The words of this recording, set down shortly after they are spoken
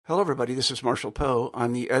Hello, everybody. This is Marshall Poe.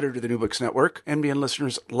 I'm the editor of the New Books Network. NBN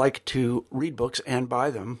listeners like to read books and buy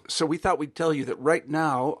them. So we thought we'd tell you that right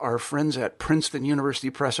now, our friends at Princeton University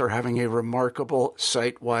Press are having a remarkable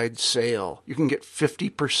site-wide sale. You can get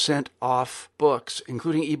 50% off books,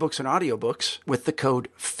 including ebooks and audiobooks, with the code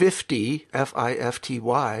 50,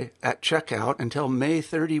 F-I-F-T-Y, at checkout until May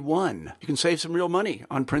 31. You can save some real money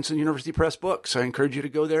on Princeton University Press books. I encourage you to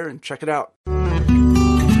go there and check it out.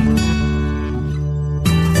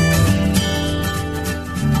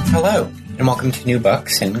 Hello, and welcome to New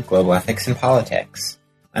Books in Global Ethics and Politics.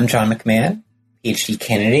 I'm John McMahon, PhD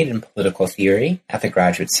candidate in political theory at the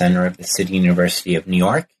Graduate Center of the City University of New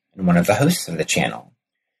York, and one of the hosts of the channel.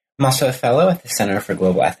 I'm also a fellow at the Center for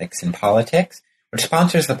Global Ethics and Politics, which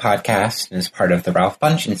sponsors the podcast and is part of the Ralph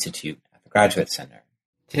Bunche Institute at the Graduate Center.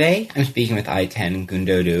 Today, I'm speaking with Ayten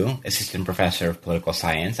Gündoğdu, Assistant Professor of Political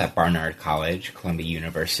Science at Barnard College, Columbia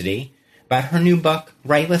University, about her new book,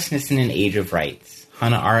 Rightlessness in an Age of Rights,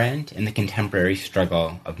 Hannah Arendt and the Contemporary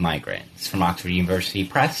Struggle of Migrants, from Oxford University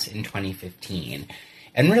Press in 2015.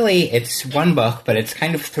 And really, it's one book, but it's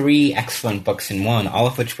kind of three excellent books in one, all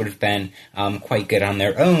of which would have been quite good on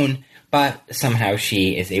their own, but somehow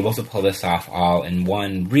she is able to pull this off all in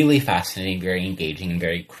one really fascinating, very engaging, and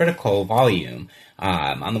very critical volume.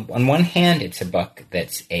 On one hand, it's a book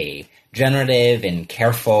that's a generative and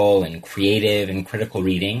careful and creative and critical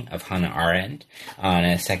reading of Hannah Arendt. On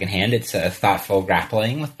a second hand, it's a thoughtful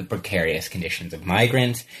grappling with the precarious conditions of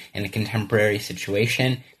migrants in a contemporary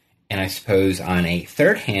situation. And I suppose on a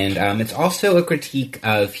third hand, it's also a critique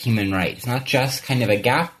of human rights, not just kind of a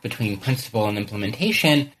gap between principle and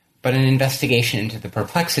implementation, but an investigation into the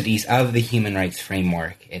perplexities of the human rights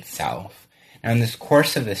framework itself. Now, in this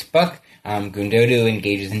course of this book, Gündoğdu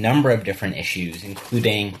engages a number of different issues,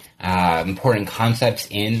 including important concepts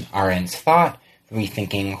in Arendt's thought,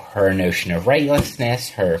 rethinking her notion of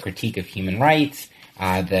rightlessness, her critique of human rights,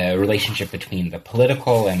 the relationship between the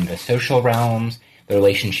political and the social realms, the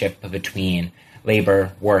relationship between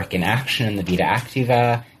labor, work, and action in the Vita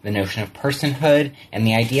Activa, the notion of personhood, and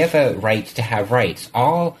the idea of a right to have rights,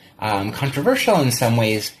 all controversial in some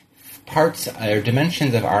ways, parts or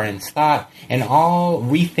dimensions of Arendt's thought, and all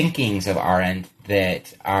rethinkings of Arendt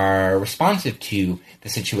that are responsive to the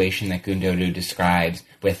situation that Gündoğdu describes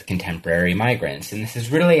with contemporary migrants. And this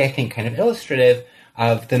is really, I think, kind of illustrative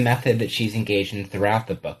of the method that she's engaged in throughout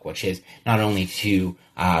the book, which is not only to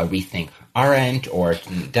rethink Arendt, or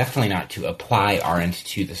definitely not to apply Arendt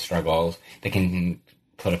to the struggles, the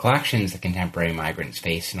political actions that contemporary migrants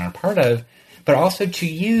face and are part of, but also to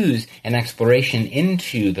use an exploration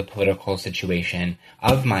into the political situation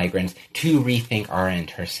of migrants to rethink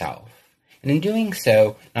Arendt herself. And in doing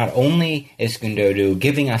so, not only is Gündoğdu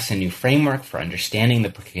giving us a new framework for understanding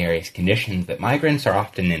the precarious conditions that migrants are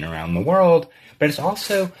often in around the world, but it's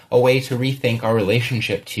also a way to rethink our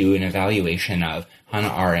relationship to an evaluation of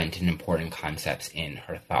Hannah Arendt and important concepts in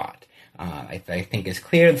her thought. I think it's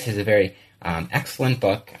clear this is a very excellent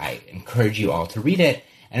book. I encourage you all to read it.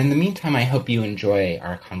 And in the meantime, I hope you enjoy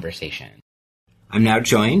our conversation. I'm now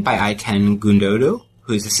joined by Ayten Gündoğdu,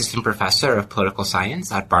 who is Assistant Professor of Political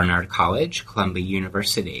Science at Barnard College, Columbia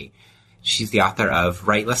University. She's the author of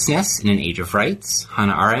Rightlessness in an Age of Rights,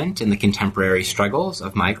 Hannah Arendt and the Contemporary Struggles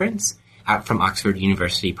of Migrants, out from Oxford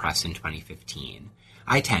University Press in 2015.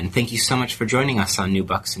 Ayten, thank you so much for joining us on New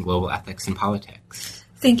Books in Global Ethics and Politics.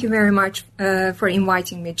 Thank you very much for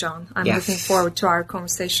inviting me, John. I'm looking forward to our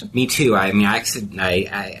conversation. Me too. I mean,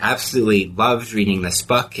 I absolutely loved reading this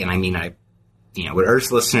book, and I would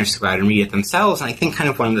urge listeners to go out and read it themselves. And I think kind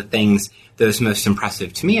of one of the things that was most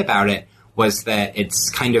impressive to me about it was that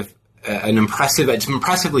it's kind of it's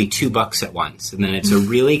impressively two books at once, and then it's a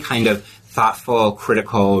really kind of thoughtful,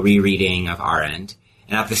 critical rereading of Arendt,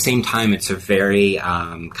 and at the same time, it's a very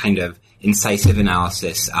kind of incisive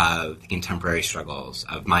analysis of the contemporary struggles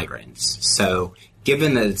of migrants. So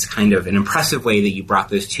given that it's kind of an impressive way that you brought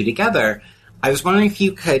those two together, I was wondering if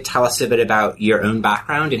you could tell us a bit about your own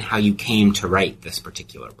background and how you came to write this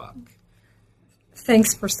particular book.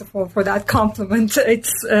 Thanks, first of all, for that compliment.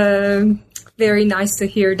 It's very nice to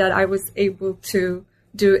hear that I was able to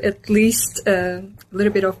do at least a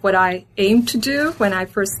little bit of what I aimed to do when I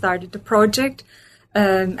first started the project.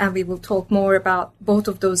 And we will talk more about both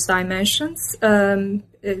of those dimensions.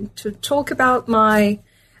 To talk about my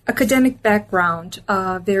academic background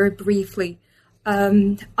very briefly.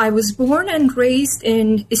 I was born and raised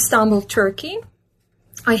in Istanbul, Turkey.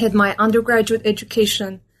 I had my undergraduate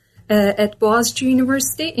education at Boğaziçi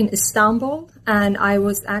University in Istanbul, and I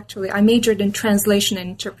majored in translation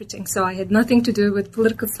and interpreting, so I had nothing to do with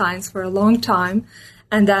political science for a long time.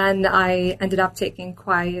 And then I ended up taking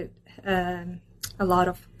quite a lot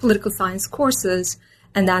of political science courses,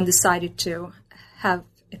 and then decided to have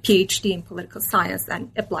a PhD in political science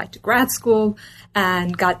and applied to grad school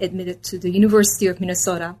and got admitted to the University of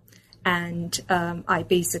Minnesota. And I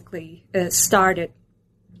basically started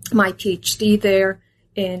my PhD there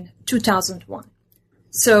in 2001.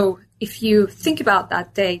 So if you think about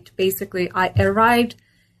that date, basically I arrived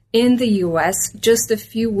in the U.S. just a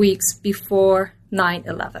few weeks before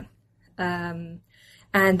 9/11.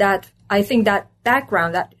 And that, I think that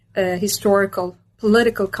background, that historical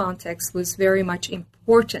political context was very much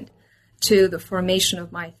important to the formation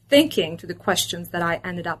of my thinking, to the questions that I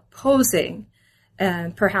ended up posing,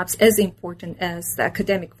 and perhaps as important as the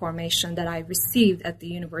academic formation that I received at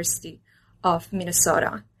the University of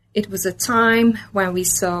Minnesota. It was a time when we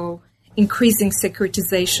saw increasing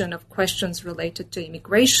securitization of questions related to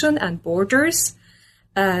immigration and borders.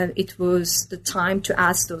 It was the time to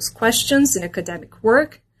ask those questions in academic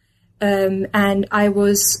work. And I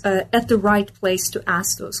was at the right place to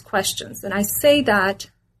ask those questions. And I say that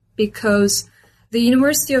because the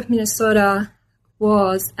University of Minnesota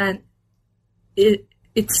was, and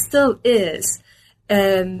it still is,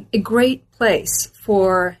 a great place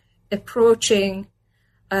for approaching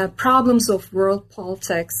problems of world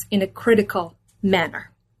politics in a critical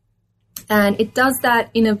manner. And it does that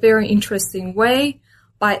in a very interesting way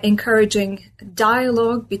by encouraging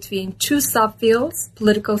dialogue between two subfields,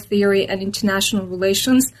 political theory and international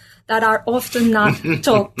relations, that are often not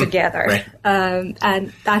taught together. Right.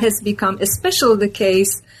 And that has become especially the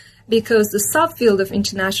case because the subfield of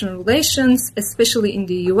international relations, especially in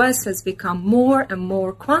the U.S., has become more and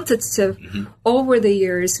more quantitative over the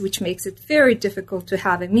years, which makes it very difficult to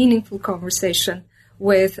have a meaningful conversation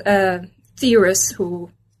with theorists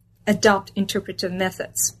who adopt interpretive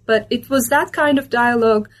methods. But it was that kind of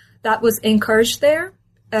dialogue that was encouraged there,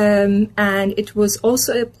 and it was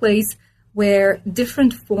also a place where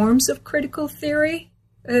different forms of critical theory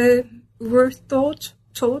were taught.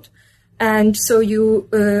 And so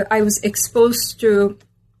I was exposed to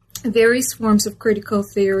various forms of critical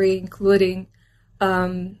theory, including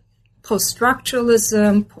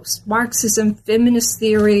post-structuralism, post-Marxism, feminist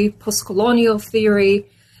theory, post-colonial theory,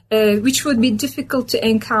 which would be difficult to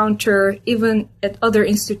encounter even at other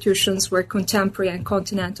institutions where contemporary and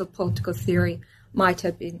continental political theory might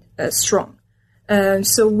have been strong.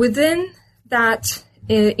 So within that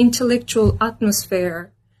intellectual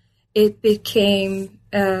atmosphere, it became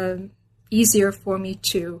easier for me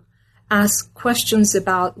to ask questions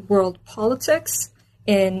about world politics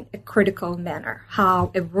in a critical manner, how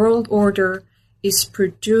a world order is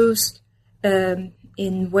produced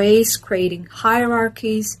in ways creating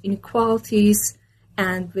hierarchies, inequalities,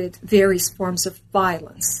 and with various forms of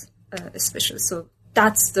violence, especially. So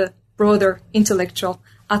that's the broader intellectual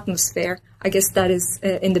atmosphere. I guess that is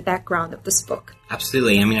in the background of this book.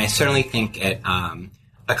 Absolutely. I mean, I certainly think it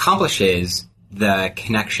accomplishes the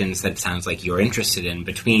connections that it sounds like you're interested in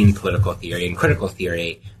between political theory and critical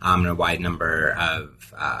theory in a wide number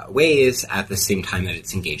of ways, at the same time that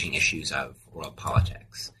it's engaging issues of world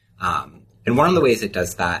politics. And one of the ways it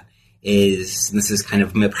does that is, and this is kind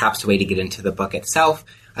of perhaps a way to get into the book itself,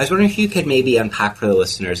 I was wondering if you could maybe unpack for the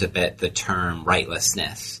listeners a bit the term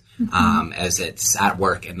rightlessness as it's at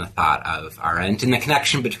work in the thought of Arendt and the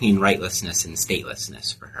connection between rightlessness and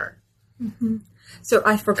statelessness for her. Mm-hmm. So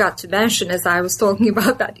I forgot to mention, as I was talking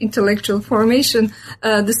about that intellectual formation,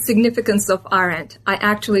 the significance of Arendt. I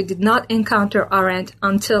actually did not encounter Arendt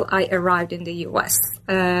until I arrived in the U.S.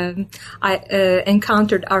 I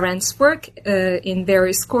encountered Arendt's work in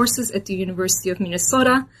various courses at the University of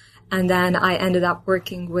Minnesota, and then I ended up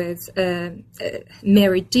working with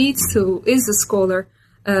Mary Dietz, who is a scholar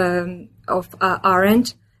of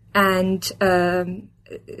Arendt, and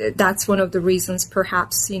that's one of the reasons,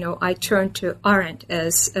 perhaps, I turned to Arendt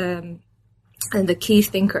as the key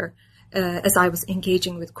thinker as I was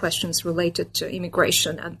engaging with questions related to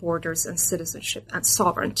immigration and borders and citizenship and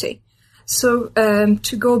sovereignty. So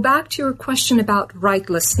to go back to your question about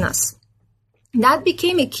rightlessness, that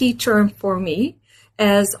became a key term for me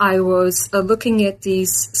as I was looking at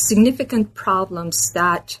these significant problems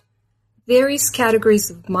that various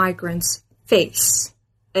categories of migrants face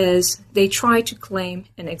as they try to claim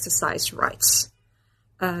and exercise rights.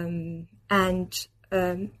 I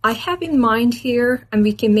have in mind here, and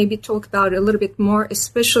we can maybe talk about it a little bit more,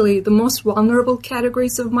 especially the most vulnerable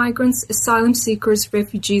categories of migrants, asylum seekers,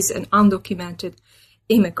 refugees, and undocumented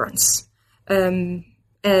immigrants.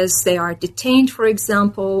 As they are detained, for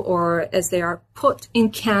example, or as they are put in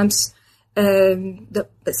camps, the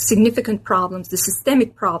significant problems, the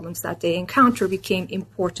systemic problems that they encounter became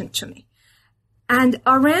important to me. And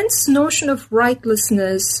Arendt's notion of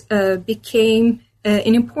rightlessness became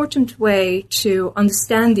an important way to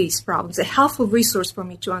understand these problems, a helpful resource for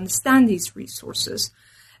me to understand these resources.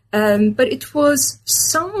 But it was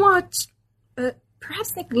somewhat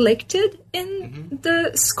perhaps neglected in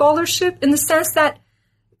the scholarship, in the sense that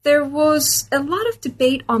there was a lot of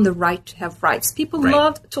debate on the right to have rights. People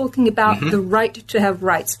loved talking about the right to have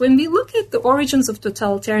rights. When we look at the origins of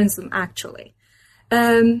totalitarianism, actually,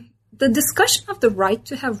 the discussion of the right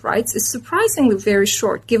to have rights is surprisingly very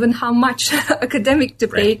short, given how much academic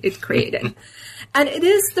debate it created. And it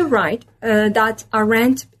is the right that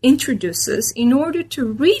Arendt introduces in order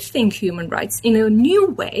to rethink human rights in a new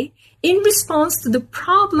way in response to the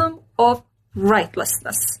problem of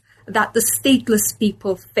rightlessness that the stateless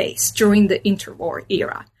people faced during the interwar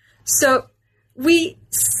era. So we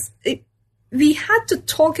had to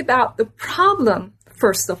talk about the problem,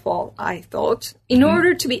 first of all, I thought, in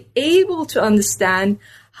order to be able to understand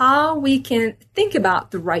how we can think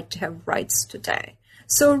about the right to have rights today.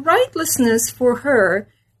 So rightlessness for her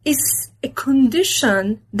is a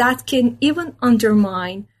condition that can even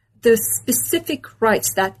undermine the specific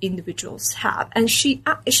rights that individuals have. And she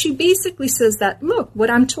basically says that, look,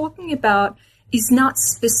 what I'm talking about is not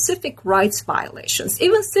specific rights violations.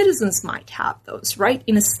 Even citizens might have those, right?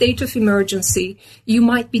 In a state of emergency, you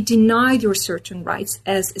might be denied your certain rights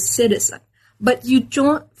as a citizen, but you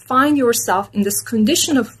don't find yourself in this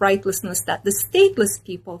condition of rightlessness that the stateless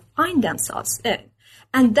people find themselves in.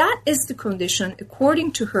 And that is the condition,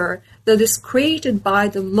 according to her, that is created by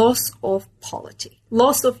the loss of polity,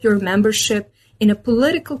 loss of your membership in a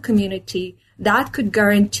political community that could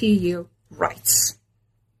guarantee you rights.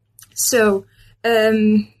 So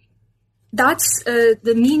that's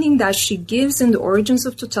the meaning that she gives in the origins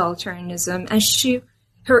of totalitarianism, and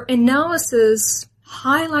her analysis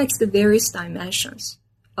highlights the various dimensions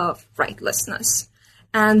of rightlessness.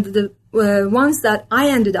 And the ones that I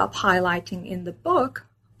ended up highlighting in the book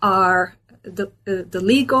are the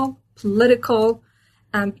legal, political,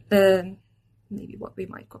 and maybe what we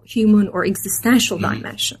might call human or existential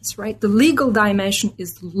dimensions, right? The legal dimension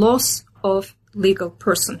is the loss of legal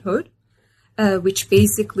personhood, which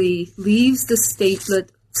basically leaves the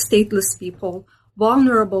stateless people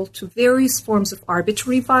vulnerable to various forms of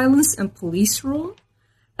arbitrary violence and police rule.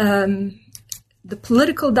 The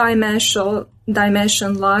political dimension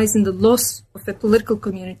lies in the loss of a political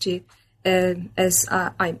community, as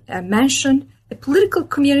I mentioned, a political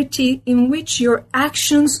community in which your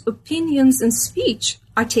actions, opinions, and speech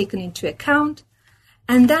are taken into account.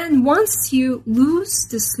 And then once you lose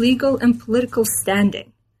this legal and political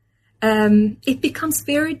standing, it becomes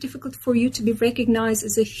very difficult for you to be recognized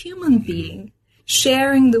as a human being,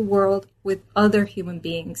 sharing the world with other human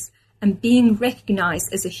beings and being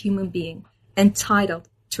recognized as a human being entitled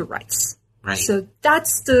to rights. Right. So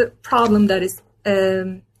that's the problem that is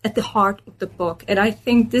at the heart of the book. And I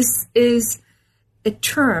think this is a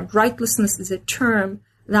term, rightlessness is a term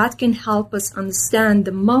that can help us understand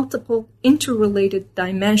the multiple interrelated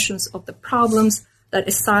dimensions of the problems that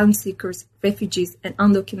asylum seekers, refugees, and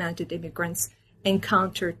undocumented immigrants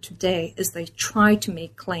encounter today as they try to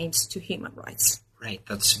make claims to human rights. Right.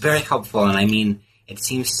 That's very helpful. And I mean, it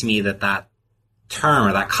seems to me that term,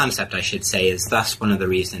 or that concept, I should say, is thus one of the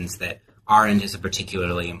reasons that Arendt is a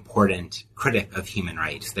particularly important critic of human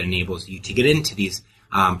rights that enables you to get into these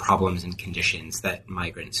problems and conditions that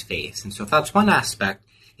migrants face. And so if that's one aspect,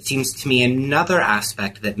 it seems to me another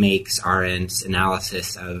aspect that makes Arendt's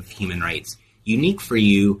analysis of human rights unique for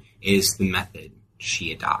you is the method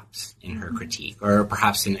she adopts in her critique, or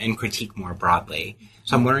perhaps in critique more broadly.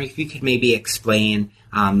 So I'm wondering if you could maybe explain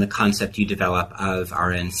the concept you develop of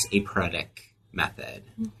Arendt's aporetic method.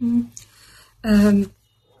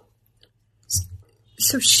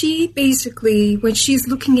 So she basically, when she's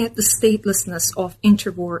looking at the statelessness of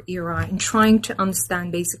interwar era and trying to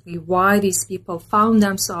understand basically why these people found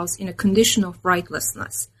themselves in a condition of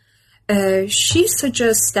rightlessness, she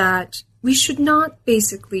suggests that we should not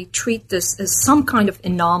basically treat this as some kind of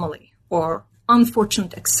anomaly or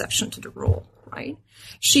unfortunate exception to the rule, right?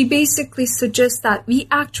 She basically suggests that we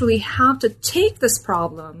actually have to take this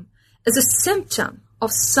problem as a symptom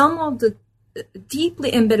of some of the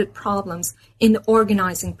deeply embedded problems in the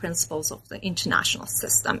organizing principles of the international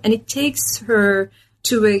system. And it takes her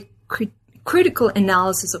to a critical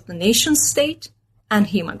analysis of the nation state and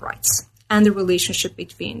human rights and the relationship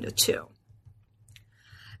between the two.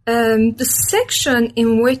 The section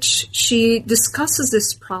in which she discusses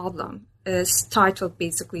this problem is titled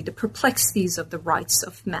basically The Perplexities of the Rights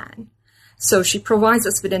of Man. So she provides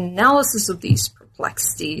us with an analysis of these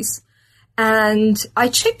perplexities. And I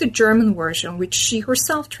checked the German version, which she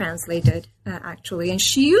herself translated, actually, and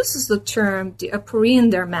she uses the term die Aporien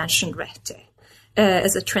der Menschenrechte.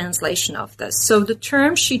 as a translation of this. So the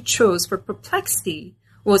term she chose for perplexity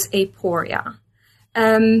was aporia.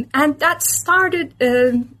 And that started,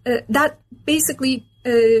 that basically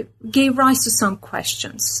gave rise to some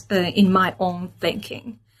questions in my own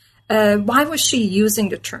thinking. Why was she using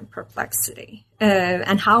the term perplexity?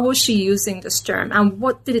 And how was she using this term? And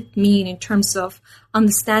what did it mean in terms of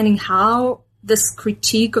understanding how this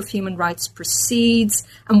critique of human rights proceeds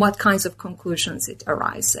and what kinds of conclusions it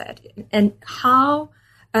arrives at? And how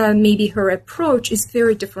maybe her approach is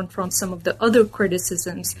very different from some of the other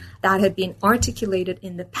criticisms that have been articulated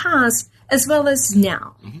in the past as well as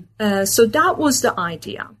now. So that was the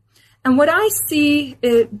idea. And what I see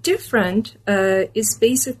different is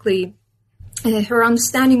basically her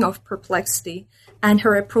understanding of perplexity and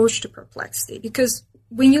her approach to perplexity. Because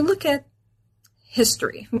when you look at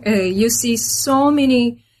history, you see so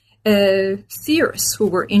many theorists who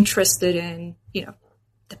were interested in,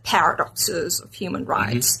 the paradoxes of human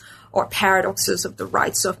rights or paradoxes of the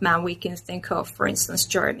rights of man. We can think of, for instance,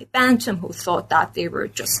 Jeremy Bentham, who thought that they were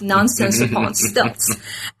just nonsense upon stilts.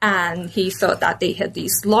 And he thought that they had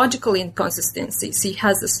these logical inconsistencies. He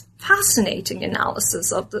has this fascinating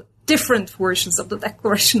analysis of the different versions of the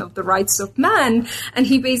Declaration of the Rights of Man. And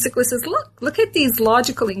he basically says, look at these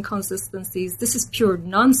logical inconsistencies. This is pure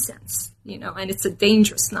nonsense, and it's a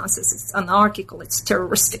dangerous nonsense. It's anarchical. It's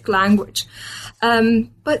terroristic language.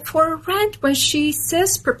 But for Arendt, when she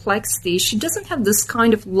says perplexity, she doesn't have this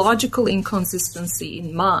kind of logical inconsistency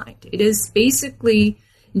in mind. It is basically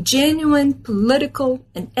genuine political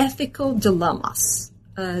and ethical dilemmas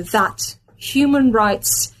that human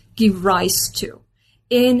rights give rise to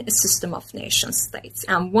in a system of nation states.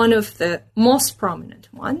 And one of the most prominent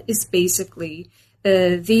one is basically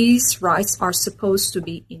these rights are supposed to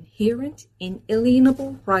be inherent,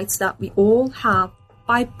 inalienable rights that we all have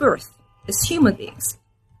by birth as human beings,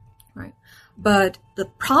 right? But the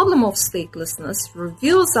problem of statelessness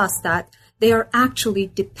reveals us that they are actually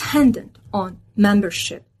dependent on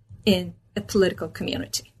membership in a political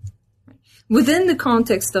community. Right? Within the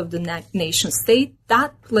context of the nation state,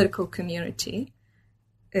 that political community,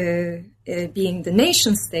 being the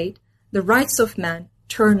nation state, the rights of man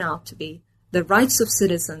turn out to be the rights of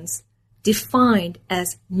citizens defined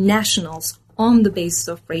as nationals on the basis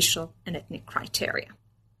of racial and ethnic criteria.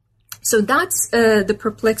 So that's the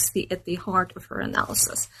perplexity at the heart of her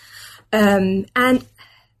analysis. And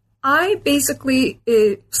I basically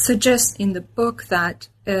suggest in the book that,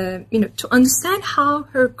 to understand how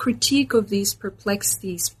her critique of these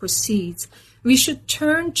perplexities proceeds, we should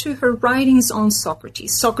turn to her writings on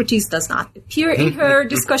Socrates. Socrates does not appear in her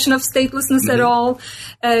discussion of statelessness at all.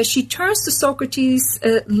 She turns to Socrates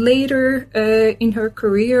later in her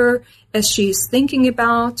career as she's thinking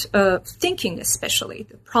about thinking, especially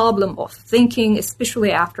the problem of thinking,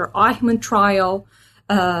 especially after Eichmann trial,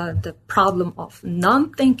 the problem of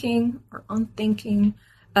non-thinking or unthinking,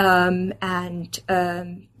 and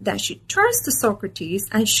then she turns to Socrates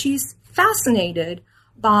and she's fascinated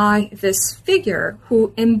by this figure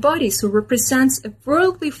who represents a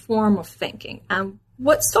worldly form of thinking. And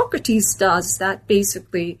what Socrates does is that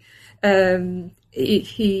basically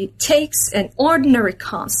he takes an ordinary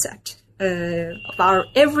concept of our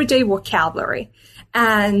everyday vocabulary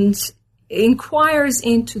and inquires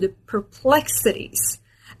into the perplexities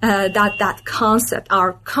that concept,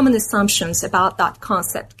 our common assumptions about that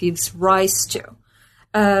concept gives rise to.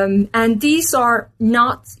 And these are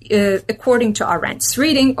not, according to Arendt's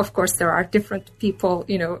reading, of course, there are different people,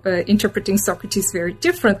 interpreting Socrates very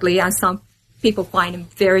differently, and some people find him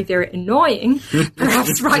very, very annoying,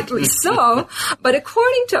 perhaps rightly so. But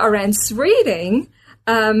according to Arendt's reading,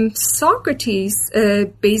 Socrates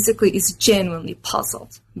basically is genuinely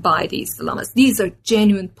puzzled by these dilemmas. These are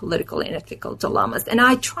genuine political and ethical dilemmas. And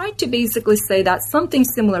I tried to basically say that something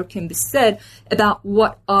similar can be said about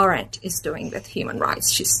what Arendt is doing with human rights.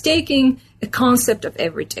 She's taking a concept of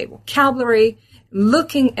everyday vocabulary,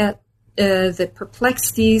 looking at the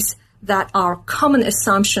perplexities that our common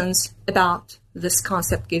assumptions about this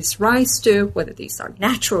concept gives rise to, whether these are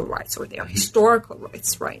natural rights or they are historical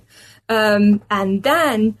rights, right? And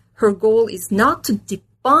then her goal is not to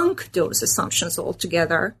debunk those assumptions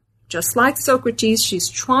altogether. Just like Socrates, she's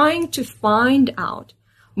trying to find out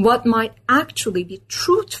what might actually be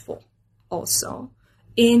truthful also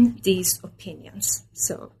in these opinions.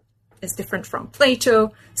 So, as different from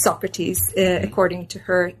Plato, Socrates, according to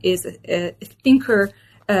her, is a thinker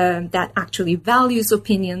that actually values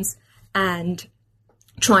opinions and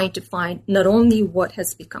trying to find not only what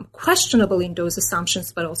has become questionable in those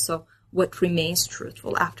assumptions, but also what remains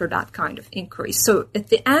truthful after that kind of inquiry. So at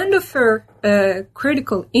the end of her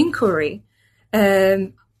critical inquiry,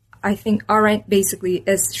 I think Arendt basically,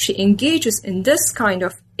 as she engages in this kind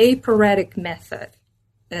of aporetic method,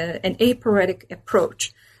 an aporetic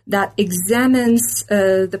approach that examines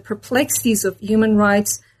the perplexities of human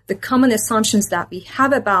rights, the common assumptions that we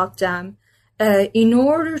have about them, in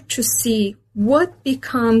order to see what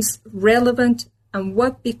becomes relevant and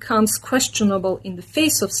what becomes questionable in the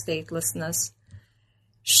face of statelessness,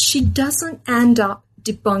 she doesn't end up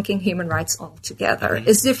debunking human rights altogether. Mm-hmm.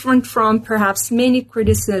 It's different from perhaps many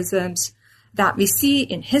criticisms that we see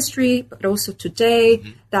in history, but also today,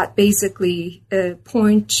 mm-hmm. that basically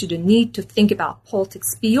point to the need to think about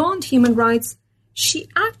politics beyond human rights. She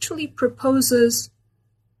actually proposes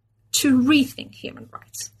to rethink human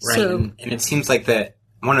rights. Right, so, and it seems like that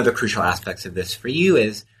one of the crucial aspects of this for you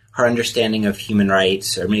is her understanding of human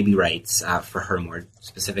rights, or maybe rights for her more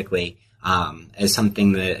specifically, as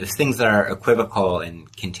something that as things that are equivocal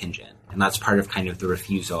and contingent, and that's part of kind of the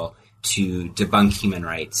refusal to debunk human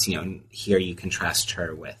rights. You know, here you contrast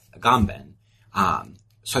her with Agamben. So I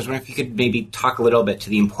was wondering if you could maybe talk a little bit to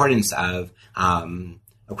the importance of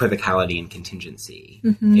equivocality and contingency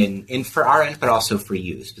in for Arendt, but also for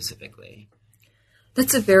you specifically.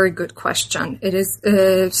 That's a very good question. It is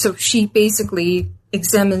so she basically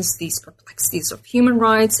examines these perplexities of human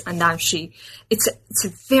rights, and then it's a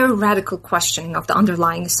very radical questioning of the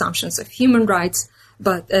underlying assumptions of human rights.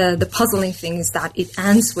 But the puzzling thing is that it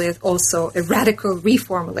ends with also a radical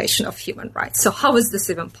reformulation of human rights. So how is this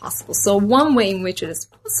even possible? So one way in which it is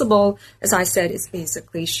possible, as I said, is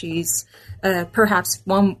basically she's perhaps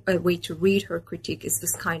one way to read her critique is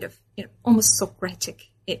this kind of almost Socratic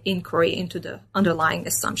inquiry into the underlying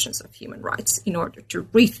assumptions of human rights in order to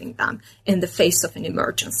rethink them in the face of an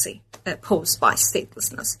emergency posed by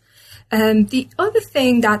statelessness. The other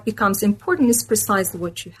thing that becomes important is precisely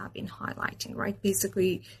what you have been highlighting, right?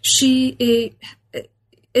 Basically,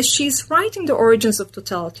 as she's writing The Origins of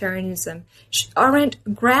Totalitarianism, Arendt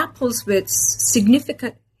grapples with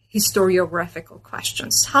significant historiographical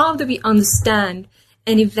questions. How do we understand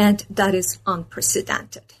an event that is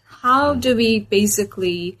unprecedented? How do we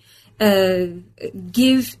basically how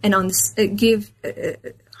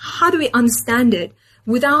do we understand it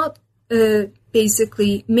without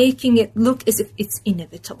basically making it look as if it's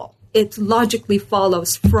inevitable? It logically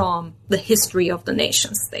follows from the history of the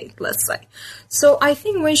nation state, let's say. So I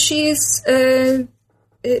think when she's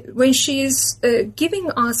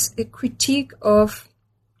giving us a critique of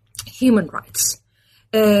human rights,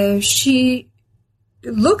 she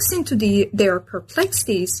looks into their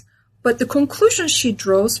perplexities, but the conclusion she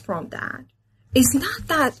draws from that is not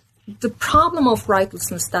that the problem of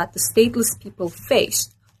rightlessness that the stateless people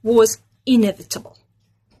faced was inevitable.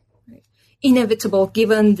 Right? Inevitable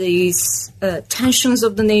given these tensions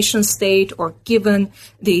of the nation state, or given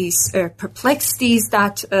these perplexities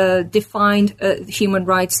that defined human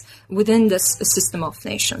rights within this system of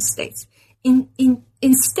nation states.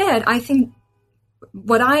 Instead, I think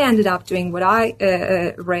what I ended up doing, what I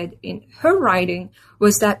read in her writing,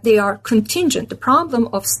 was that they are contingent. The problem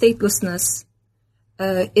of statelessness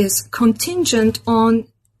is contingent on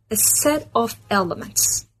a set of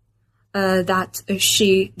elements that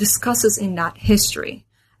she discusses in that history.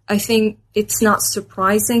 I think it's not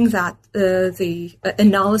surprising that the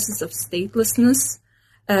analysis of statelessness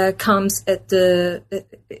comes at the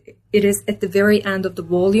very end of the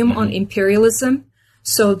volume on imperialism.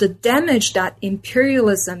 So the damage that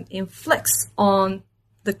imperialism inflicts on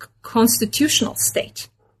the constitutional state,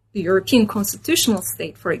 the European constitutional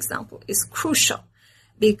state, for example, is crucial,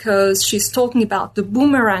 because she's talking about the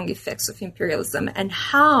boomerang effects of imperialism and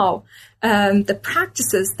how the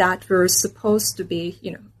practices that were supposed to be,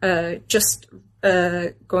 just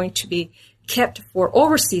going to be kept for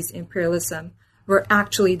overseas imperialism were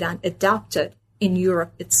actually then adopted in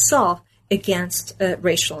Europe itself against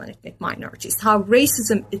racial and ethnic minorities. How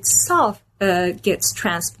racism itself gets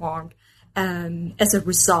transformed as a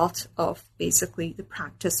result of basically the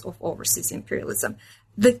practice of overseas imperialism.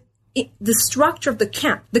 The structure of the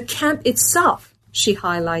camp itself, she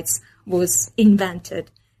highlights, was invented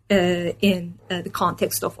in the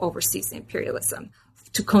context of overseas imperialism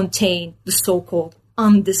to contain the so-called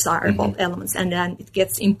undesirable elements, and then it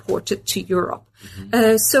gets imported to Europe.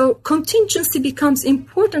 So contingency becomes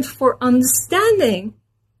important for understanding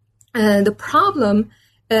the problem,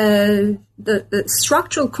 the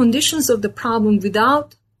structural conditions of the problem,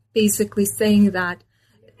 without basically saying that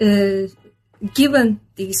given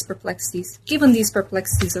these perplexities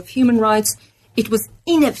of human rights, it was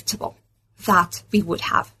inevitable that we would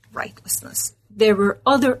have rightlessness. There were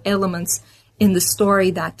other elements in the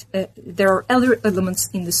story that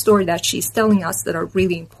she's telling us that are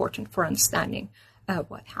really important for understanding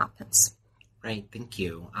what happens. Right, thank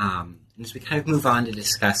you. And as we kind of move on to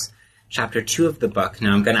discuss Chapter 2 of the book,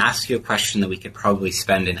 now I'm going to ask you a question that we could probably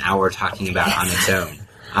spend an hour talking about on its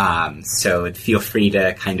own. So feel free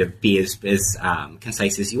to kind of be as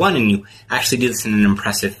concise as you want, and you actually do this in an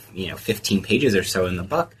impressive 15 pages or so in the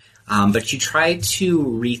book. But you try to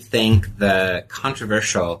rethink the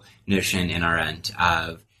controversial notion in Arendt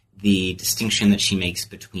of the distinction that she makes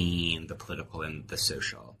between the political and the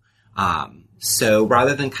social. So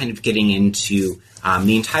rather than kind of getting into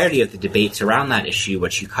the entirety of the debates around that issue,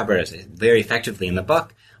 which you cover very effectively in the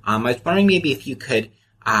book, I was wondering maybe if you could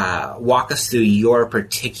walk us through your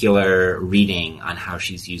particular reading on how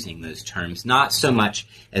she's using those terms, not so much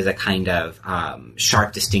as a kind of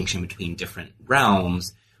sharp distinction between different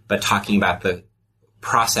realms, but talking about the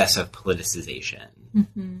process of politicization.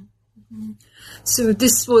 Mm-hmm. Mm-hmm. So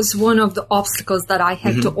this was one of the obstacles that I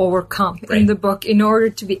had to overcome in the book in order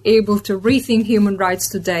to be able to rethink human rights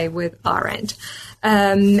today with Arendt.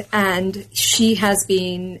 And she has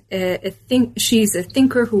been she's a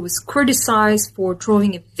thinker who was criticized for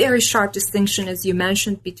drawing a very sharp distinction, as you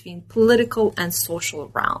mentioned, between political and social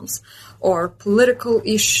realms, or political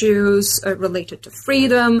issues related to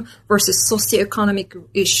freedom versus socioeconomic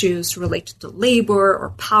issues related to labor or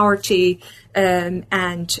poverty.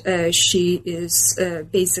 And she is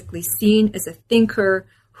basically seen as a thinker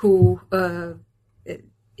who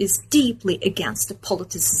is deeply against the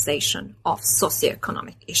politicization of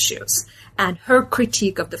socioeconomic issues. And her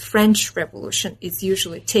critique of the French Revolution is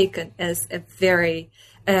usually taken as a very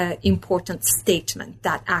important statement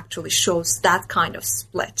that actually shows that kind of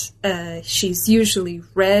split. She's usually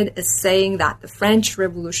read as saying that the French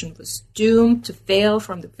Revolution was doomed to fail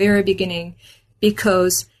from the very beginning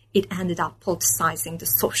because it ended up politicizing the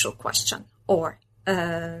social question or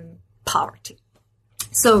poverty.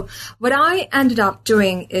 So what I ended up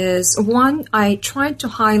doing is, one, I tried to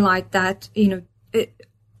highlight that,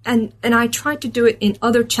 and I tried to do it in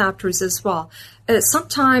other chapters as well.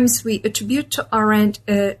 Sometimes we attribute to Arendt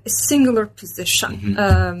a singular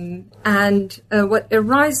position, and what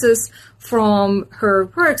arises from her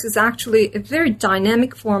works is actually a very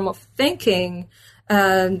dynamic form of thinking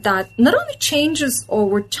that not only changes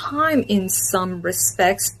over time in some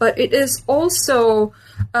respects, but it is also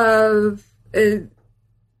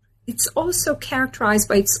it's also characterized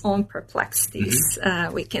by its own perplexities,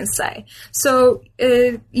 we can say. So,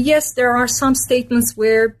 yes, there are some statements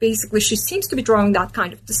where basically she seems to be drawing that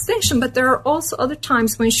kind of distinction, but there are also other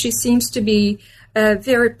times when she seems to be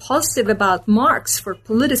very positive about Marx for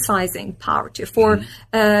politicizing poverty, for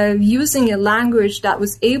using a language that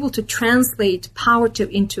was able to translate poverty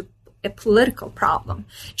into a political problem.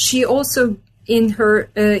 She also, in her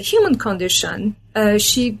Human Condition,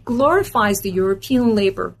 she glorifies the European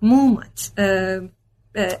labor movement.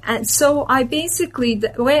 And so I basically,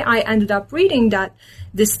 the way I ended up reading that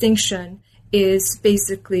distinction is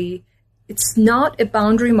basically, it's not a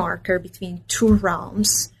boundary marker between two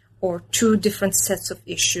realms or two different sets of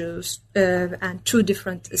issues and two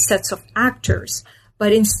different sets of actors,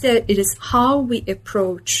 but instead it is how we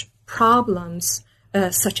approach problems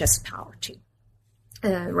such as poverty.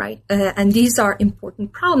 And these are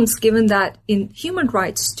important problems given that in human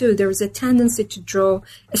rights too, there is a tendency to draw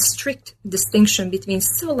a strict distinction between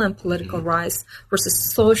civil and political rights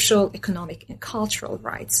versus social, economic, and cultural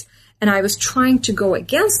rights. And I was trying to go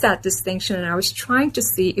against that distinction, and I was trying to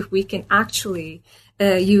see if we can actually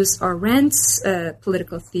use Arendt's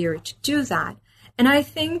political theory to do that. And I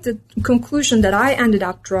think the conclusion that I ended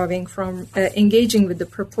up drawing from engaging with the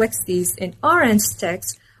perplexities in Arendt's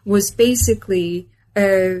text was basically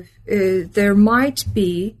there might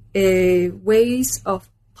be ways of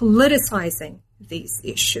politicizing these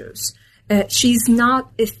issues. She's not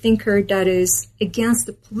a thinker that is against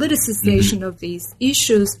the politicization of these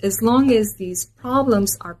issues as long as these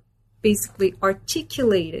problems are basically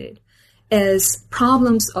articulated as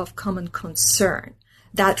problems of common concern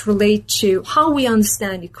that relate to how we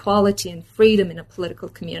understand equality and freedom in a political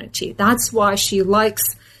community. That's why she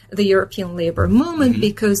likes the European labor movement,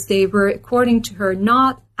 because they were, according to her,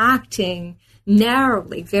 not acting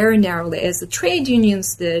narrowly, very narrowly, as the trade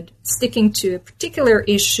unions did, sticking to a particular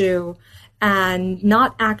issue and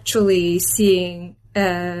not actually seeing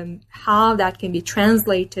how that can be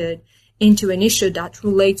translated into an issue that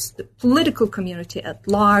relates to the political community at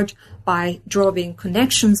large by drawing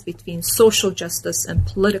connections between social justice and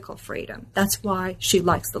political freedom. That's why she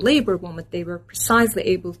likes the labor movement. They were precisely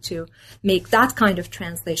able to make that kind of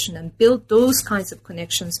translation and build those kinds of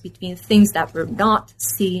connections between things that were not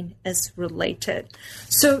seen as related.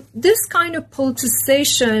 So this kind of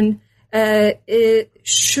politicization it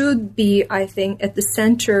should be, I think, at the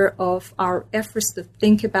center of our efforts to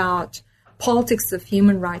think about politics of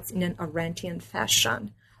human rights in an Arendtian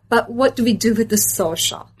fashion. But what do we do with the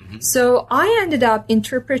social? So I ended up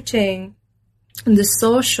interpreting the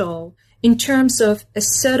social in terms of a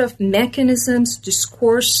set of mechanisms,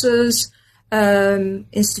 discourses,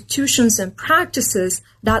 institutions, and practices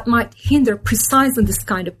that might hinder precisely this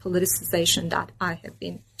kind of politicization that I have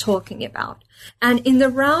been talking about. And in the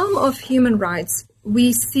realm of human rights,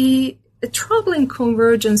 we see a troubling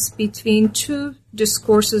convergence between two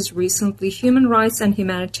discourses recently, human rights and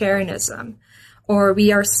humanitarianism, or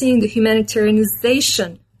we are seeing the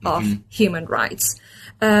humanitarianization of human rights.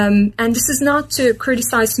 And this is not to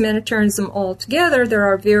criticize humanitarianism altogether. There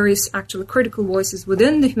are various actually critical voices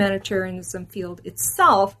within the humanitarianism field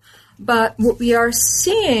itself. But what we are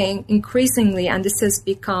seeing increasingly, and this has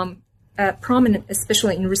become prominent,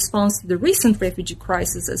 especially in response to the recent refugee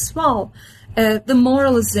crisis as well, the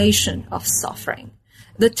moralization of suffering,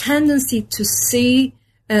 the tendency to see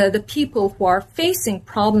the people who are facing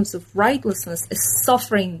problems of rightlessness as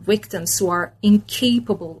suffering victims who are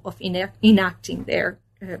incapable of enacting their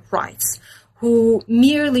rights, who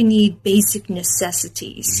merely need basic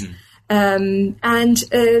necessities. Arendt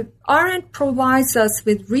provides us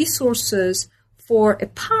with resources for a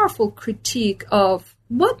powerful critique of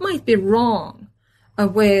what might be wrong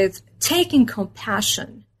with taking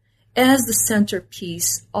compassion as the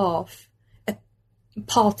centerpiece of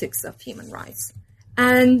politics of human rights.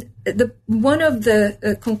 And one of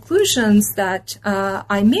the conclusions that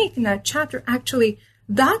I make in that chapter, actually,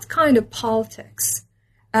 that kind of politics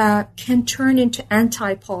can turn into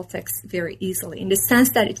anti-politics very easily, in the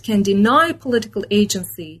sense that it can deny political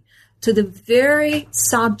agency to the very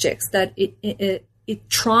subjects that it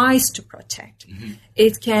tries to protect.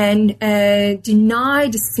 It can deny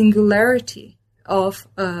the singularity of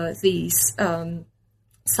these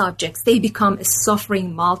subjects. They become a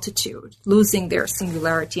suffering multitude, losing their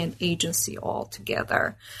singularity and agency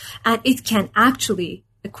altogether. And it can actually,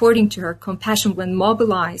 according to her, compassion, when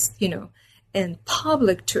mobilized, in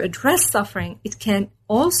public to address suffering, it can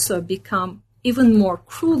also become even more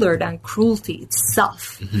crueler than cruelty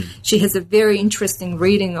itself. She has a very interesting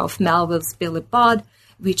reading of Melville's Billy Budd,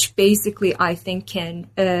 which basically I think can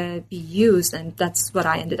be used, and that's what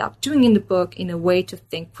I ended up doing in the book, in a way to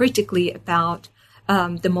think critically about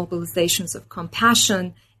the mobilizations of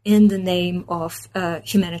compassion in the name of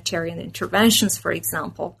humanitarian interventions, for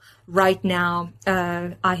example. Right now,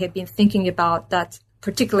 I have been thinking about that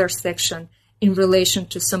particular section in relation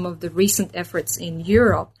to some of the recent efforts in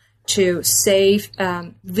Europe to save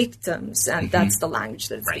victims, and that's the language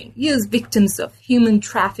that's being used, victims of human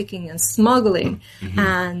trafficking and smuggling.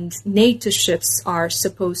 And NATO ships are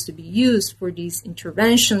supposed to be used for these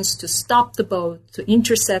interventions to stop the boat, to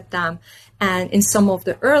intercept them. And in some of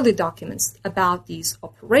the early documents about these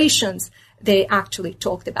operations, they actually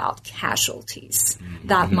talked about casualties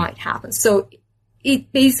that might happen. So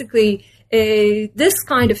it basically, this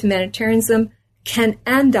kind of humanitarianism can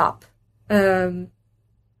end up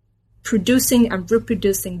producing and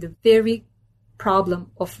reproducing the very problem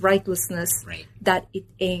of rightlessness that it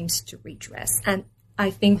aims to redress. And I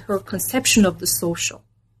think her conception of the social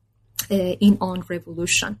in On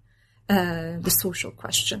Revolution, the social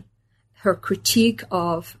question, her critique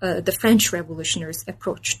of the French revolutionaries'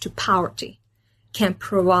 approach to poverty, can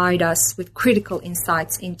provide us with critical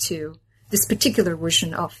insights into this particular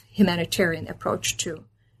version of humanitarian approach to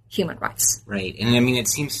human rights. Right. And I mean, it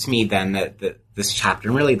seems to me then that this chapter,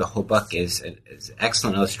 and really the whole book, is an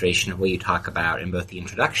excellent illustration of what you talk about in both the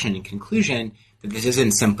introduction and conclusion, that this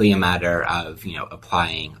isn't simply a matter of,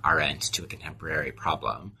 applying Arendt to a contemporary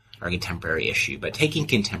problem or a contemporary issue, but taking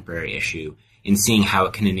contemporary issue and seeing how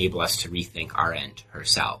it can enable us to rethink Arendt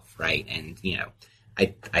herself, right? And,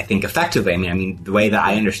 I think effectively, I mean, the way that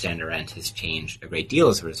I understand Arendt has changed a great deal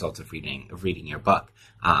as a result of reading your book.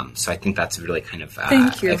 So I think that's really kind of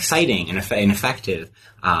exciting and effective.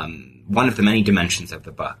 One of the many dimensions of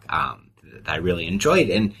the book that I really enjoyed.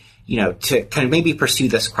 And, to kind of maybe pursue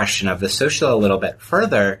this question of the social a little bit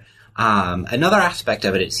further, another aspect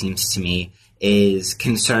of it, it seems to me, is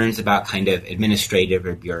concerns about kind of administrative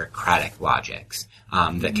or bureaucratic logics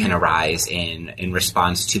that can arise in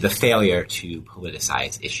response to the failure to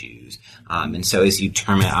politicize issues. And so as you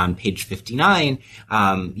term it on page 59,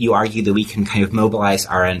 you argue that we can kind of mobilize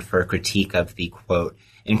Arendt for a critique of the, quote,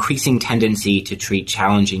 increasing tendency to treat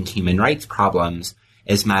challenging human rights problems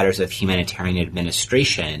as matters of humanitarian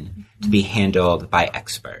administration to be handled by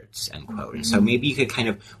experts, end quote. And so maybe you could kind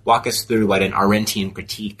of walk us through what an Arendtian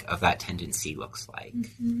critique of that tendency looks like.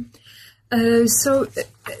 So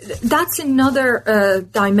that's another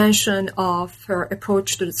dimension of her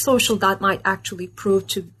approach to the social that might actually prove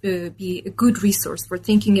to be a good resource for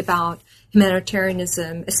thinking about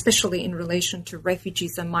humanitarianism, especially in relation to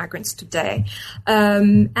refugees and migrants today.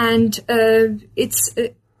 It's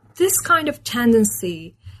this kind of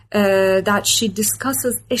tendency that she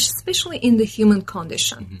discusses, especially in the human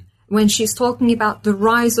condition, when she's talking about the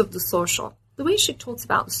rise of the social. The way she talks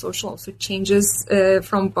about the social also changes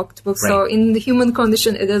from book to book. Right. So in the human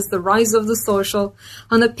condition, it is the rise of the social.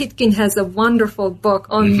 Hannah Pitkin has a wonderful book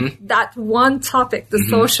on that one topic, the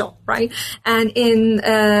social, right? And in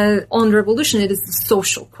On Revolution, it is the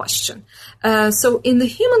social question. So in the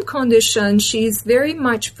human condition, she's very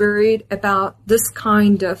much worried about this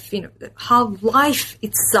kind of, how life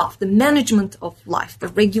itself, the management of life, the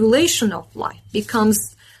regulation of life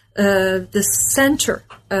becomes the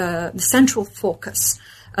central focus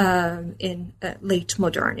in late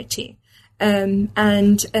modernity, and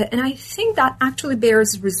I think that actually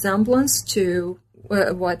bears resemblance to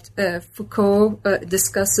what Foucault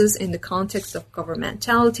discusses in the context of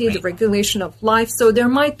governmentality, right. The regulation of life. So there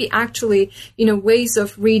might be actually, ways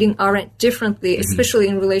of reading Arendt differently, especially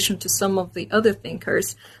in relation to some of the other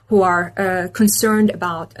thinkers who are concerned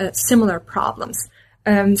about similar problems.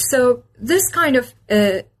 So this kind of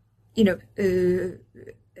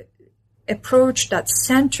approach that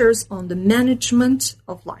centers on the management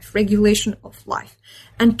of life, regulation of life,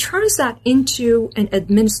 and turns that into an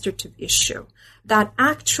administrative issue that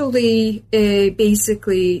actually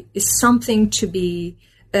basically is something to be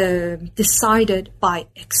decided by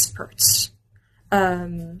experts.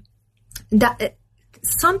 That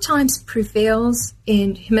sometimes prevails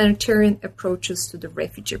in humanitarian approaches to the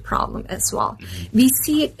refugee problem as well. We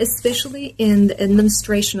see it especially in the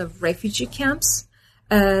administration of refugee camps.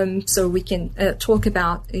 So we can talk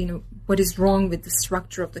about, what is wrong with the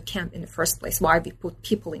structure of the camp in the first place, why we put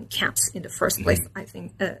people in camps in the first place. I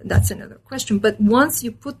think that's another question. But once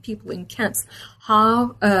you put people in camps,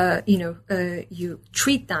 how, you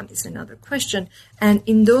treat them is another question. And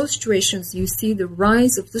in those situations, you see the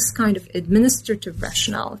rise of this kind of administrative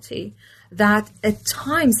rationality that at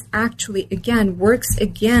times actually, again, works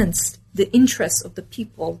against the interests of the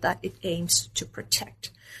people that it aims to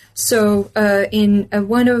protect. So in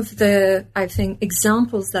one of the, I think,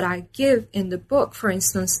 examples that I give in the book, for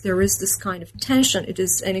instance, there is this kind of tension. It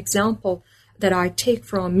is an example that I take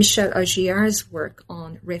from Michel Agier's work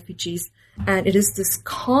on refugees. And it is this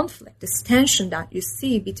conflict, this tension that you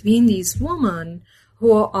see between these women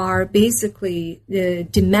who are basically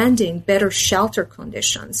demanding better shelter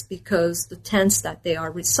conditions because the tents that they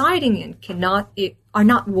are residing in are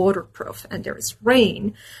not waterproof and there is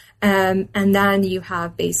rain. And then you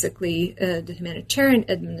have basically the humanitarian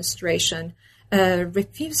administration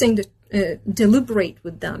refusing to deliberate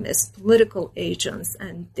with them as political agents,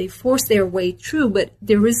 and they force their way through, but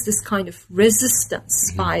there is this kind of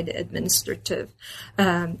resistance by the administrative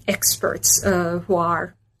experts who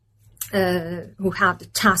have the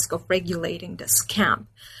task of regulating this camp.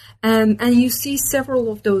 And you see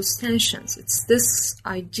several of those tensions. It's this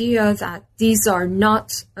idea that these are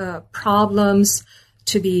not problems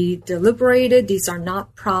to be deliberated. These are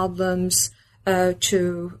not problems that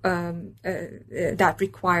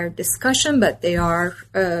require discussion, but they are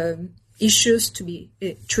issues to be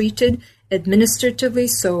treated administratively.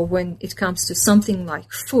 So when it comes to something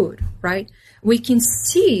like food, right, we can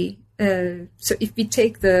see. So if we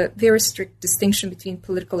take the very strict distinction between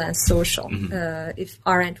political and social, if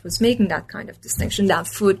Arendt was making that kind of distinction, that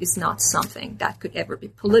food is not something that could ever be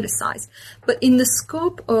politicized. But in the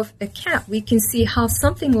scope of a camp, we can see how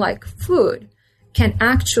something like food can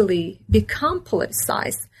actually become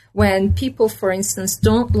politicized when people, for instance,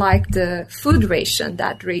 don't like the food ration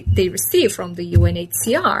that they receive from the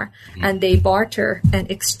UNHCR, and they barter and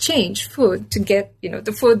exchange food to get,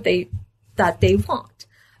 the food that they want.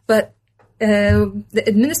 But the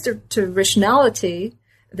administrative rationality,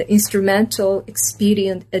 the instrumental,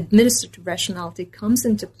 expedient administrative rationality comes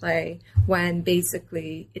into play when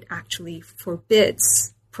basically it actually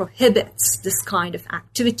prohibits this kind of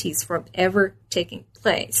activities from ever taking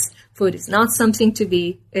place. Food is not something to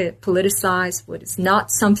be politicized. Food is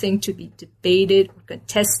not something to be debated or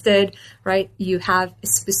contested, right? You have a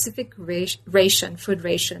specific food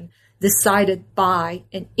ration, decided by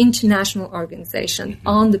an international organization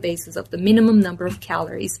on the basis of the minimum number of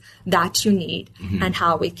calories that you need and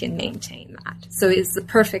how we can maintain that. So it's the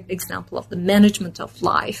perfect example of the management of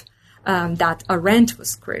life that Arendt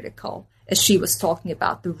was critical, as she was talking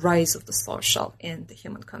about the rise of the social in the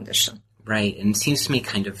human condition. Right, and it seems to me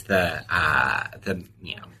kind of the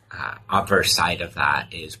obverse side of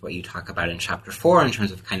that is what you talk about in Chapter 4 in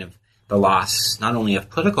terms of kind of the loss not only of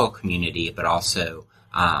political community, but also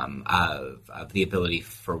of the ability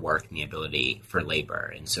for work and the ability for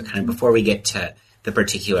labor. And so kind of before we get to the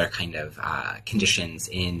particular kind of conditions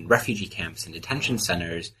in refugee camps and detention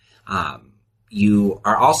centers, you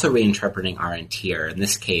are also reinterpreting Arendt here, in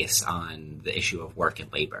this case, on the issue of work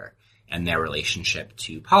and labor and their relationship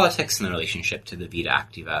to politics and their relationship to the Vita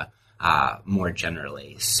Activa more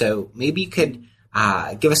generally. So maybe you could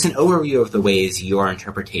give us an overview of the ways your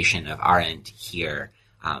interpretation of Arendt here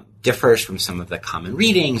differs from some of the common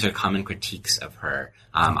readings or common critiques of her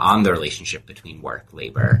on the relationship between work,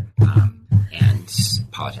 labor, and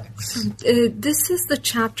politics. This is the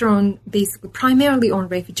chapter on basically primarily on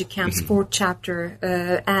refugee camps, fourth chapter,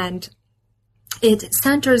 and it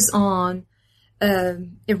centers on a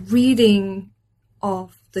reading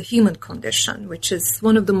of the human condition, which is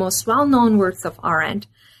one of the most well-known works of Arendt.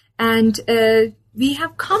 And we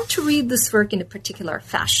have come to read this work in a particular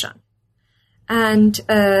fashion. And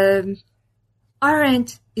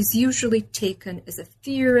Arendt is usually taken as a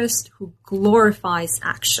theorist who glorifies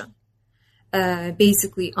action,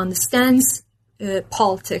 basically understands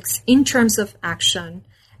politics in terms of action,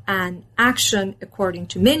 and action, according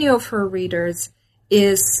to many of her readers,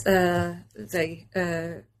 is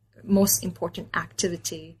the most important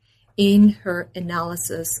activity in her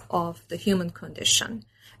analysis of the human condition,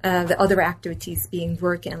 the other activities being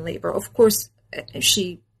work and labor. Of course,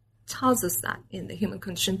 she tells us that in the human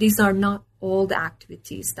condition, these are not all the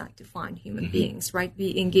activities that define human beings, right?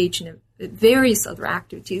 We engage in various other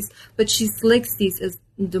activities, but she selects these as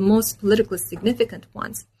the most politically significant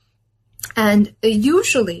ones. And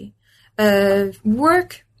usually,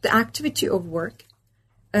 work, the activity of work,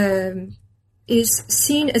 is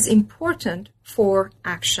seen as important for